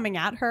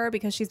at her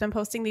because she's been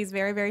posting these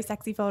very, very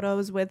sexy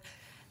photos with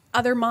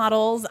other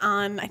models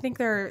on, I think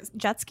they're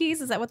jet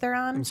skis. Is that what they're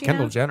on? It's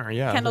Kendall Jenner,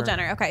 yeah. Kendall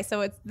Jenner. Okay.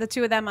 So it's the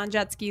two of them on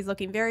jet skis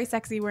looking very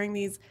sexy, wearing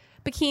these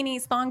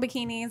bikinis, thong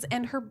bikinis,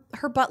 and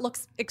her butt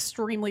looks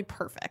extremely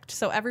perfect.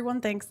 So everyone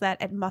thinks that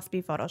it must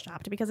be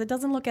photoshopped because it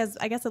doesn't look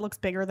I guess it looks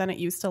bigger than it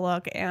used to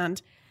look, and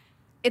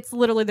it's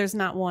literally, there's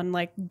not one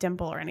like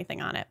dimple or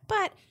anything on it.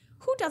 But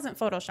who doesn't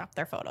Photoshop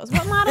their photos?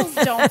 What models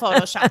don't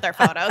Photoshop their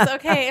photos?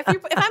 Okay, if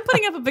I'm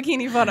putting up a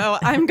bikini photo,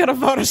 I'm gonna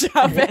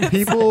Photoshop it.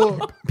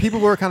 People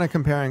were kind of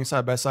comparing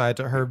side by side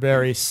to her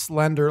very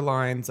slender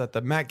lines at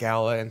the Met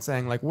Gala and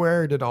saying like,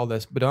 where did all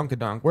this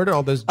badunkadunk, where did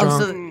all this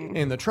junk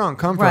in the trunk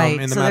come from?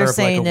 In the matter of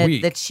like a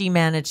week. That she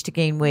managed to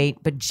gain weight,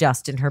 but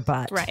just in her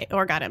butt, right?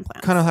 Or got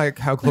implants. Kind of like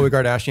how Khloe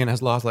Kardashian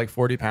has lost like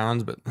 40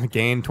 pounds, but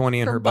gained 20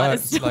 in her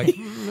butt. Like,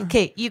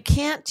 okay, you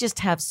can't just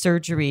have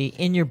surgery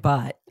in your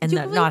butt and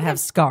not have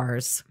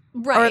scars.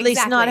 Right, or at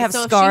least not have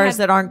scars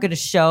that aren't going to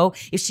show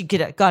if she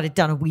got it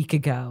done a week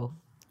ago.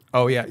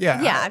 Oh yeah.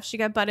 Yeah, if she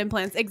got butt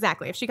implants,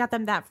 exactly. If she got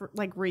them that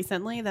like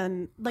recently,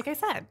 then like I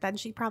said, then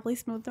she probably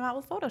smoothed them out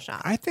with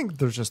Photoshop. I think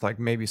there's just like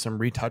maybe some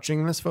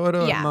retouching this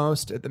photo at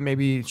most.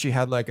 Maybe she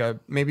had like a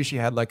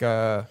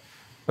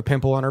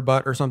pimple on her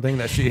butt or something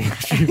that she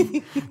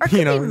or it could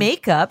be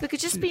makeup. It could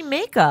just be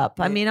makeup.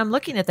 I mean, I'm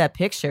looking at that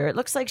picture. It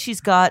looks like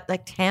she's got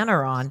like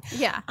tanner on.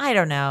 Yeah. I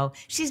don't know.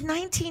 She's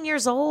 19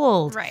 years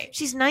old. Right.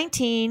 She's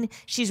 19.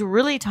 She's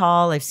really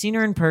tall. I've seen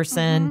her in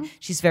person.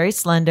 She's very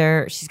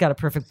slender. She's got a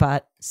perfect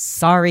butt.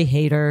 Sorry,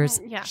 haters.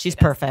 Yeah, she's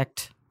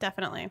perfect.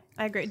 Definitely.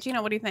 I agree.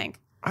 Gina, what do you think?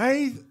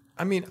 I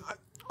mean,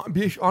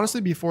 honestly,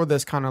 before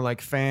this kind of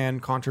like fan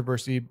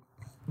controversy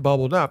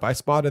bubbled up, I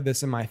spotted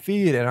this in my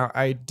feed, and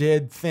I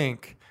did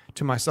think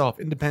to myself,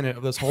 independent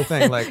of this whole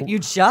thing, like you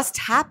just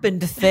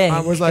happened to think. I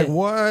was like,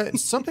 what?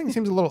 Something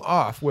seems a little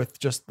off with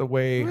just the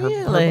way her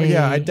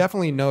yeah, I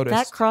definitely noticed.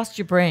 That crossed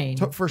your brain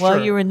for while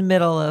sure. you were in the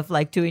middle of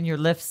like doing your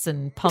lifts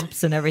and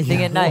pumps and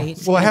everything at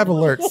night. Well, I have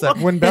alerts that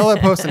when Bella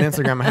posts on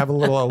Instagram, I have a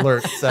little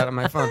alert set on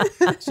my phone.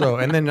 So,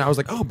 and then I was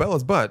like, oh,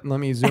 Bella's butt. Let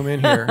me zoom in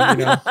here,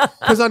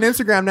 because on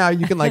Instagram now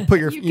you can like put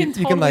your you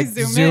can like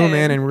zoom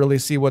in and really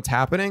see what's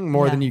happening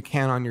more than you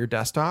can on your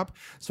desktop.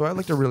 So I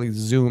like to really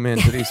zoom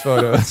into these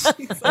photos.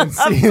 Of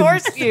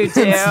course you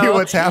do. And see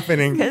what's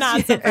happening.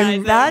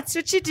 And that's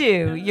what you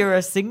do. You're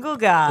a single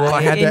guy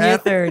in your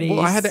 30s.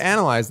 Well, I had to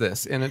analyze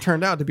this, and it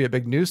turned out to be a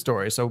big news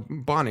story. So,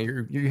 Bonnie,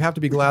 you have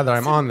to be glad that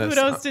I'm on this.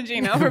 Kudos to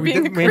Gino for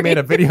being we made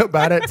a video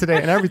about it today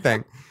and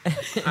everything.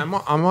 I'm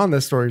on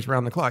this story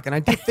around the clock, and I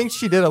do think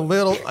she did a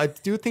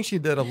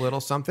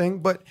little something.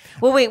 But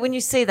well, wait. When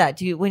you say that,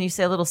 when you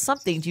say a little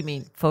something, do you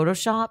mean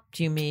Photoshop?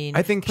 Do you mean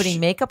I think putting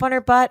makeup on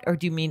her butt, or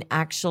do you mean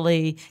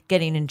actually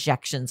getting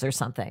injections or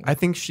something? I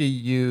think she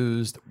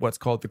used what's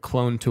called the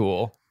clone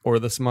tool or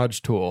the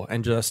smudge tool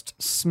and just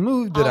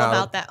smoothed it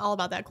out. All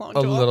about that clone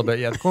a tool. little bit.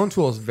 Yeah, the clone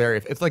tool is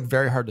it's like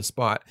very hard to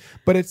spot,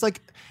 but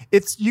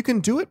you can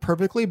do it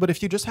perfectly. But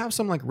if you just have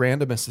some like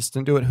random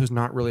assistant do it who's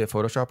not really a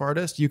Photoshop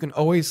artist, you can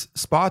always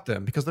spot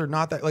them because they're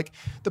not that like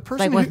the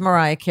person like with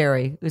Mariah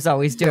Carey who's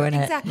always doing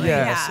it. Exactly.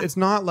 Yes, it's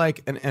not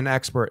like an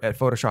expert at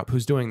Photoshop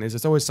who's doing this.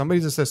 It's always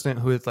somebody's assistant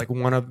who is like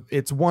one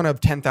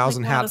of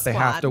 10,000 hats they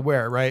have to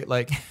wear, right?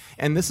 Like,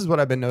 and this is what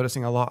I've been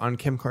noticing a lot on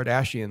Kim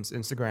Kardashian's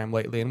Instagram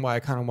lately, and why I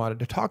kind of wanted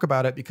to talk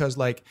about it, because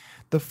like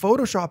the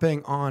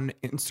photoshopping on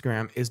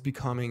Instagram is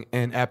becoming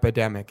an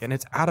epidemic and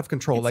it's out of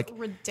control. It's like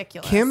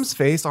ridiculous. Kim's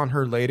face on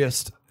her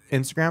latest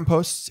Instagram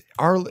posts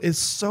is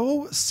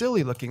so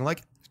silly looking.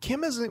 Like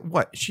Kim isn't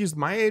she's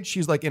my age.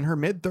 She's like in her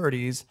mid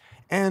 30s,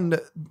 and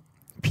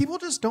people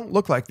just don't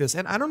look like this.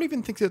 And I don't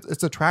even think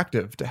it's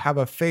attractive to have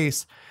a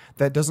face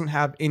that doesn't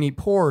have any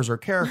pores or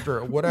character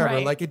or whatever.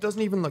 Right. Like it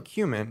doesn't even look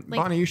human. Like,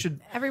 Bonnie, you should.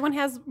 Everyone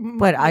has.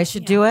 What, I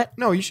should do it?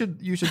 No, you should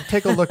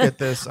take a look at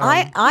this.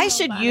 I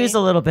should use a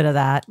little bit of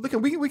that. Look,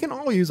 we can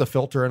all use a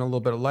filter and a little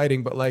bit of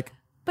lighting, but like.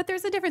 But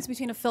there's a difference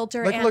between a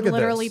filter Like, and look at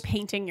literally this.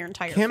 painting your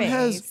entire Kim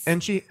face.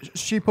 and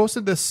she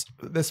posted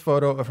this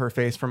photo of her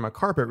face from a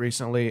carpet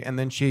recently, and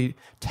then she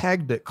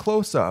tagged it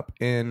close up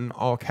in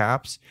all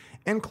caps,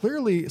 and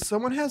clearly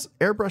someone has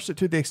airbrushed it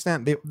to the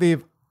extent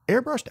they've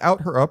airbrushed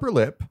out her upper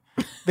lip,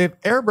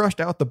 they've airbrushed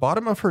out the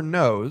bottom of her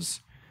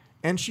nose,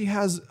 and she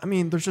has. I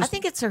mean, there's just. I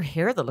think it's her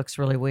hair that looks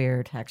really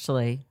weird.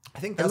 Actually, I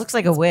think it looks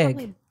like a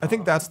wig. I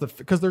think that's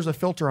because there's a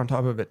filter on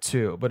top of it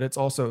too, but it's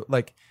also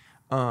like.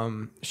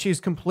 She's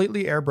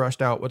completely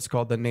airbrushed out what's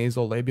called the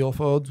nasal labial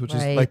folds, which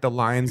is like the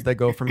lines that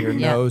go from your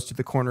nose to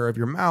the corner of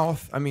your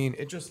mouth. I mean,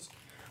 it just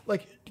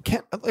like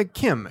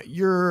Kim,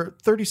 you're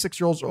 36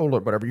 years old or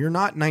whatever. You're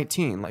not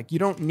 19. Like you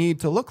don't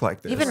need to look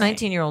like this. Even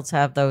 19-year-olds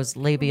have those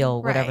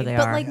labial whatever they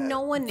but are. Like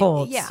no one,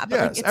 folds. yeah, but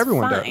Yes, like it's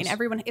everyone fine. does.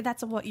 Everyone,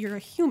 that's what you're a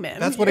human.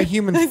 That's what a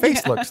human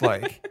face looks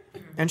like.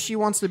 And she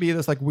wants to be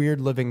this like weird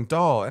living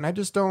doll. And I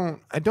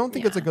don't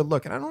think it's a good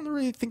look. And I don't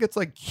really think it's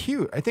like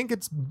cute. I think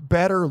it's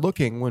better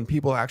looking when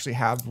people actually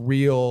have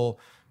real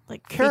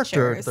like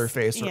character features. at their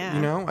face. Yeah.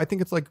 You know, I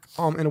think it's like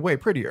in a way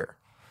prettier.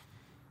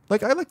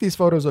 Like I like these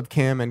photos of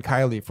Kim and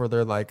Kylie for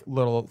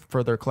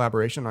their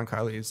collaboration on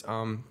Kylie's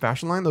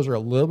fashion line. Those are a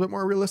little bit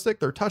more realistic.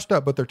 They're touched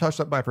up, but they're touched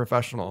up by a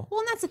professional.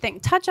 Well, and that's the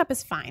thing. Touch up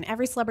is fine.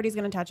 Every celebrity's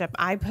going to touch up.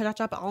 I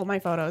touch up all my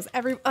photos.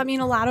 A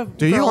lot of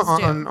do you girls on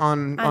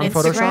Instagram?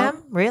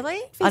 Photoshop? Really?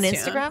 On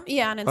Instagram?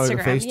 Yeah, on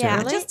Instagram. Facetune. Yeah,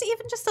 Really?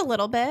 just a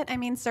little bit. I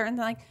mean, certain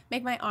like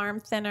make my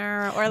arm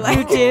thinner or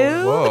like. You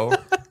do? Whoa.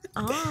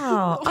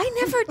 Oh, I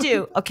never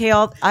do. Okay,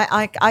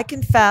 I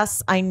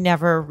confess I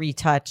never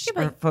retouch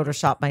or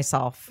Photoshop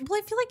myself. Well,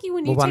 I feel like when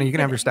Well, you Bonnie, take you can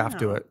have your video- staff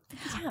do it.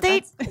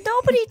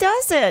 Nobody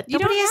does it. You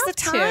Nobody don't has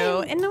the have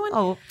time. to, and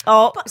no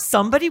one.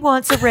 Somebody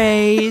wants a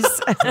raise.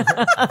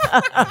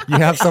 You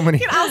have so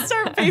many. I'll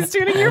start face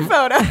tuning your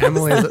photos.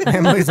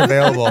 Emily's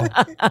available.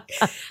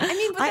 I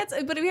mean,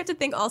 but we have to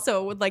think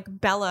also with like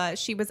Bella.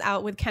 She was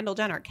out with Kendall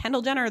Jenner.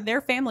 Kendall Jenner,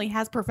 their family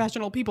has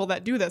professional people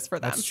that do this for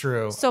them. That's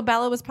true. So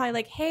Bella was probably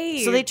like,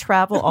 "Hey." So they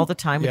travel all the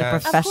time with a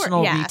Yes.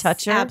 professional Of course, yes,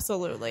 retoucher.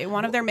 Absolutely,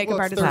 one of their makeup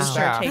Well, it's artists their I'm sure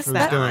staff takes who's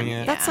that doing on.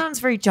 it. That sounds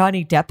very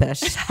Johnny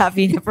Deppish,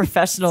 having a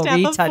professional Staff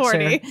of retoucher.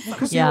 40.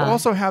 Because you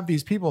also have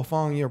these people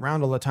following you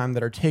around all the time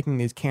that are taking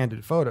these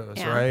candid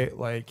photos, right?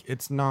 Like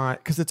it's not,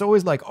 because it's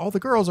always like all the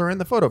girls are in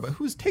the photo, but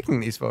who's taking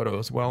these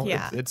photos? Well,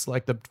 it's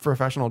like the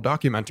professional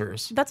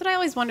documenters. That's what I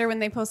always wonder when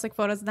they post like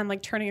photos of them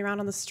like turning around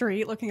on the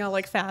street looking all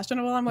like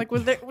fashionable. I'm like, were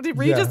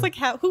you just like,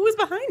 who was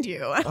behind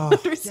you? I don't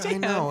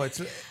understand. Yeah, I know.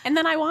 And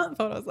then I want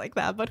photos like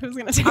that, but who's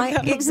going to take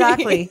that?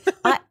 Exactly.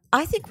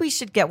 I think we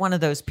should get one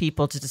of those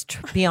people to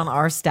just be on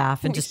our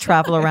staff and just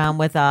travel around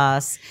with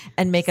us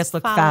and make us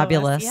look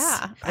fabulous.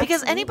 Yeah,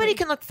 because anybody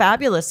can look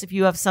fabulous if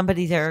you have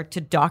somebody there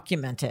to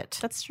document it.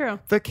 That's true.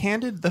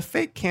 The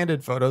fake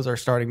candid photos are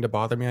starting to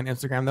bother me on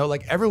Instagram though.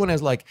 Like everyone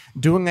is like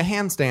doing a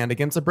handstand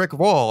against a brick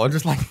wall and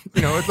just like,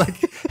 it's like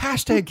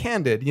hashtag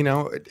candid,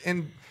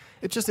 and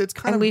it's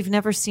kind of. We've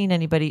never seen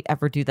anybody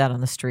ever do that on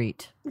the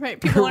street.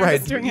 Right, people aren't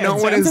just doing no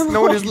one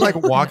is like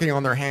walking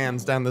on their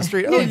hands down the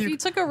street. If you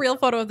took a real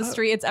photo of the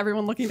street, it's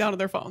everyone looking down at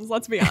their phones.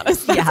 Let's be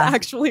honest. That's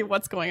actually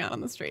what's going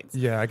on the streets.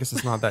 Yeah, I guess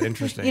it's not that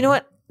interesting. You know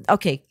what?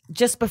 Okay,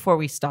 just before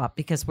we stop,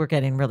 because we're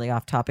getting really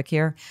off topic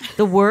here,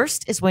 the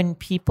worst is when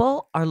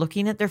people are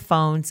looking at their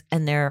phones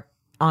and they're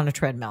on a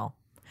treadmill.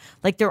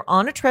 Like they're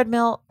on a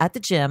treadmill at the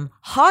gym,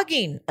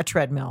 hogging a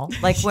treadmill,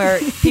 like where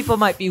people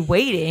might be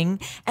waiting,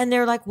 and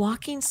they're like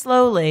walking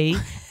slowly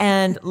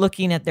and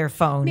looking at their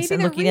phones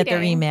and looking at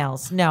their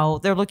emails. No,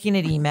 they're looking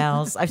at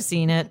emails. I've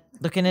seen it.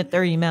 Looking at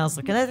their emails,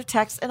 looking at their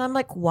texts, and I'm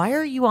like, why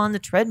are you on the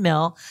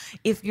treadmill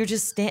if you're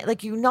just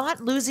like you're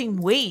not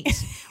losing weight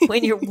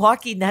when you're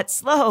walking that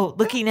slow,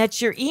 looking at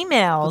your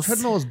emails? The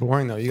treadmill is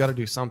boring though. You got to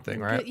do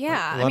something, right?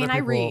 Yeah, I mean, I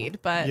read,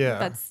 but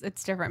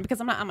it's different because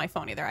I'm not on my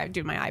phone either. I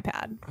do my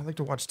iPad. I like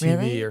to watch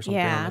TV or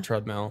something on the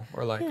treadmill,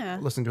 or like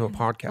listen to a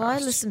podcast. Well, I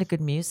listen to good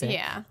music.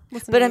 Yeah,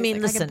 but I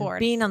mean, listen,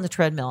 being on the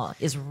treadmill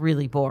is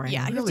really boring.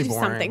 Yeah, you really have to do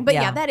something. But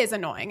that is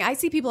annoying. I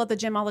see people at the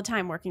gym all the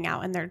time working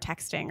out and they're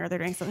texting or they're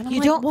doing something. I'm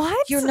like, what?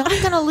 You're not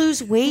going to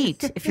lose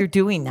weight if you're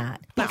doing that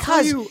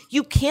because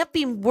you can't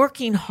be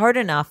working hard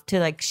enough to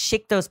like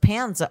shake those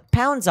pounds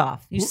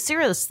off.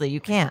 Seriously, you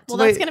can't. Well,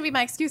 that's going to be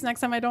my excuse next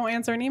time I don't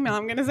answer an email.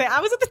 I'm going to say I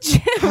was at the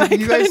gym. Have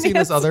you guys seen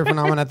this other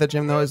phenomenon at the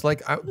gym though? Is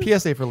like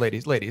PSA for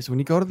ladies, when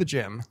you go to the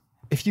gym,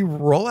 if you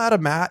roll out a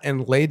mat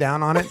and lay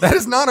down on it, that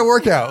is not a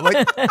workout.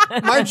 Like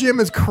my gym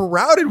is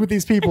crowded with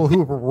these people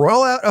who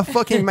roll out a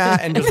fucking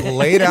mat and just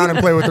lay down and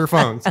play with their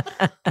phones.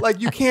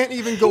 Like you can't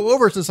even go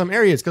over to some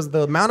areas because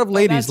the amount of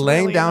ladies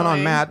laying really down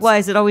on mats. Why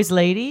is it always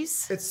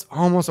ladies? It's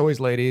almost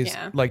always ladies.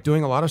 Yeah. Like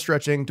doing a lot of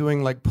stretching,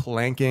 doing like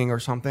planking or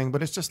something.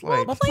 But it's just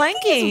like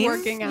planking,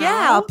 working out.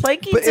 Yeah,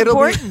 planking's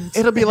important.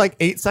 It'll be like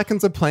 8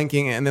 seconds of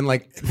planking and then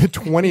like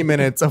 20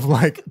 minutes of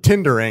like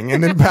Tindering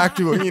and then back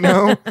to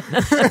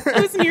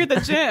Who's near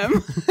the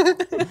gym?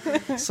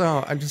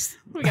 So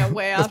we got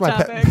way off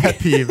topic. That's my pet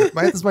peeve.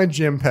 This is my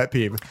gym pet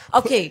peeve.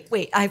 Okay,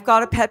 wait. I've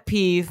got a pet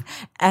peeve.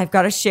 I've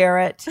got to share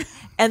it,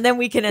 and then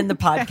we can end the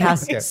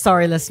podcast. Okay.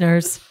 Sorry,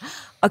 listeners.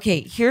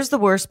 Okay, here's the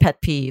worst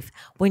pet peeve: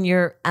 when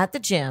you're at the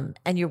gym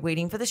and you're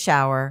waiting for the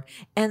shower,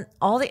 and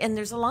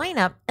there's a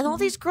lineup, and all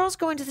these girls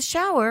go into the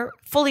shower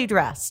fully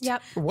dressed.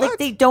 Yep. What? Like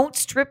they don't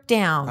strip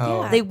down.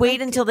 Oh. They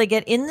wait until they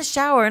get in the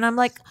shower, and I'm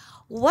like,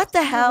 what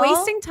the hell? You're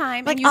wasting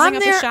time and using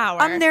up the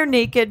shower. I'm there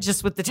naked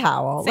just with the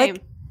towel. Same.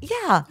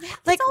 Yeah,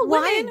 like all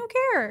why? Women, who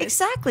cares?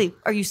 Exactly.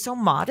 Are you so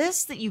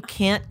modest that you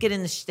can't get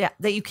in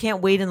that you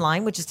can't wait in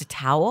line with just a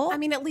towel? I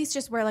mean, at least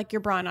just wear like your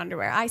bra and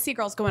underwear. I see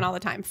girls go in all the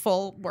time,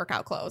 full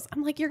workout clothes.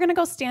 I'm like, you're gonna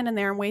go stand in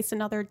there and waste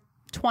another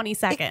 20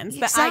 seconds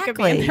that I could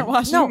be in there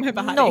washing my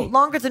body. No,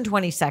 longer than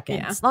 20 seconds.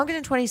 Yeah. Longer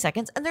than 20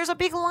 seconds, and there's a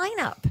big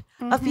lineup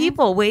of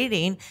people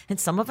waiting, and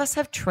some of us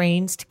have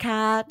trains to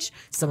catch.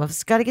 Some of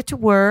us got to get to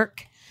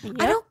work. Yep.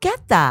 I don't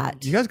get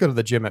that. You guys go to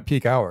the gym at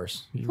peak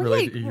hours. You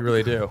really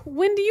do.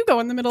 When do you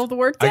go in the middle of the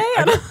workday?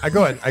 I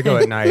go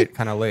at night,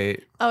 kind of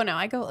late. Oh no,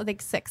 I go at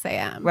like 6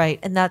 a.m. Right,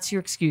 and that's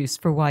your excuse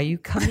for why you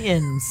come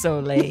in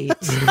so late.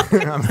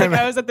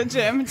 I was at the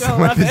gym until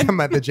 11. I'm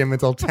at the gym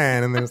until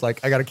 10, and then it's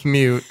like I got to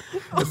commute.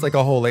 It's like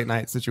a whole late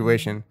night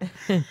situation.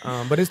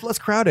 But it's less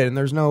crowded, and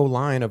there's no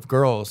line of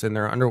girls in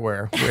their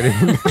underwear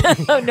waiting.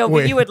 No,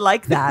 but you would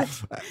like that.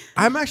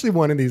 I'm actually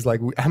one of these. Like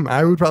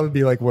I would probably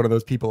be like one of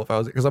those people if I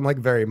was, because I'm like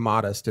very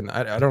modest, and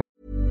I don't.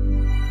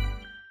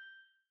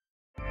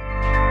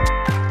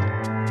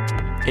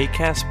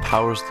 Acast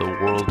powers the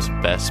world's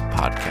best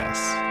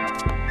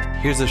podcasts.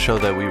 Here's a show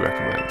that we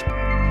recommend.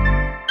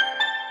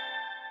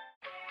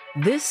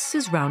 This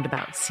is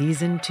Roundabout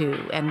Season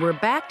 2, and we're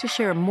back to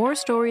share more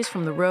stories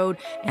from the road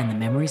and the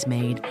memories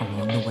made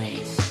along the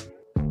way.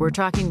 We're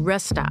talking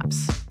rest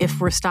stops. If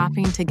we're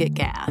stopping to get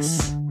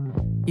gas,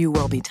 you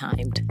will be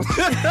timed.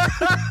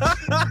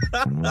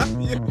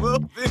 You will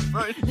be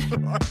for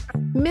sure.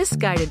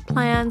 Misguided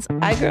plans.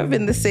 I grew up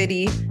in the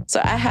city, so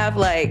I have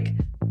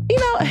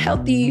a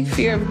healthy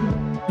fear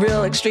of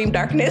real extreme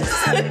darkness.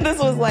 This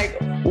was like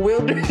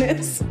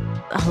wilderness.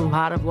 A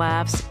lot of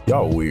laughs.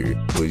 Y'all weird,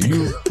 but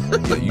you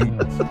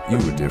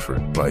were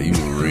different. Like, you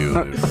were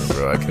real different,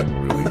 bro. I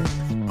couldn't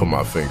really put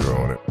my finger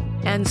on it.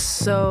 And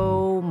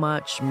so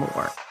much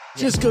more.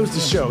 Just goes to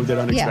show that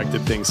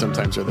unexpected things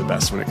sometimes are the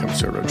best when it comes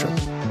to a road trip.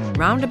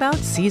 Roundabout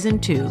Season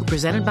 2,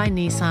 presented by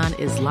Nissan,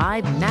 is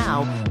live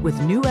now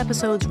with new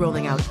episodes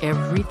rolling out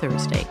every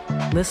Thursday.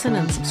 Listen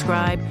and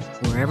subscribe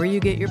wherever you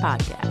get your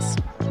podcasts.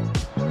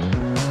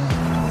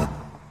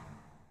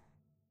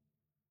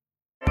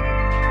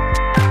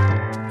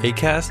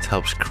 Acast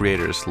helps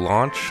creators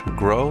launch,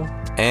 grow,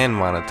 and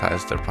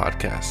monetize their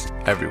podcasts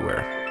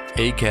everywhere.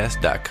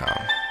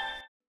 Acast.com.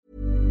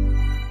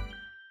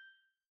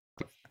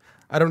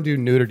 I don't do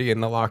nudity in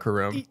the locker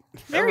room.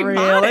 Very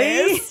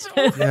modest.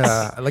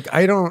 Yeah, like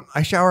I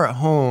shower at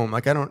home.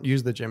 Like I don't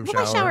use the gym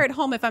shower. I shower at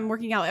home if I'm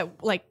working out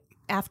at like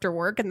after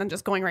work and then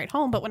just going right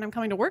home. But when I'm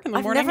coming to work in the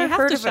I've morning, I never have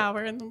heard to of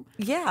shower.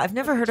 Yeah, I've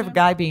never heard of a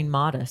guy being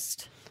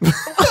modest.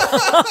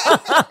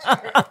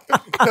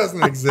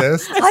 Doesn't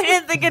exist. I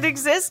didn't think it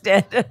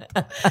existed.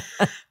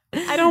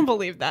 I don't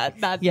believe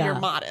that you're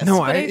modest.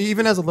 No,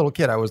 even as a little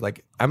kid, I was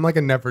like, I'm like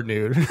a never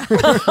nude. Even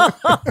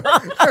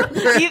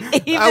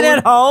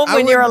at home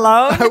when you're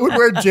alone? I would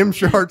wear gym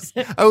shorts.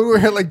 I would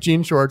wear like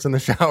jean shorts in the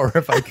shower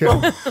if I could.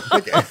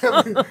 Like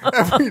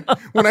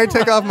when I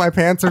take off my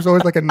pants, there's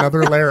always like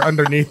another layer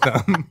underneath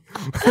them.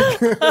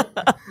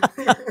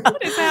 What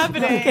is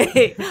happening?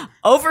 Okay.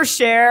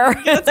 Overshare.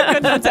 That's a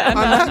good note to end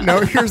on that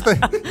note, here's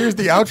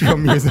the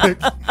outro music.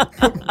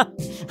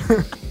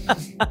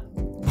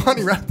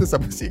 Bonnie, wrap this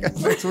up. We'll see you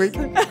guys next week.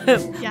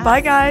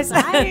 Bye, guys.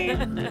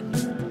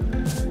 Bye.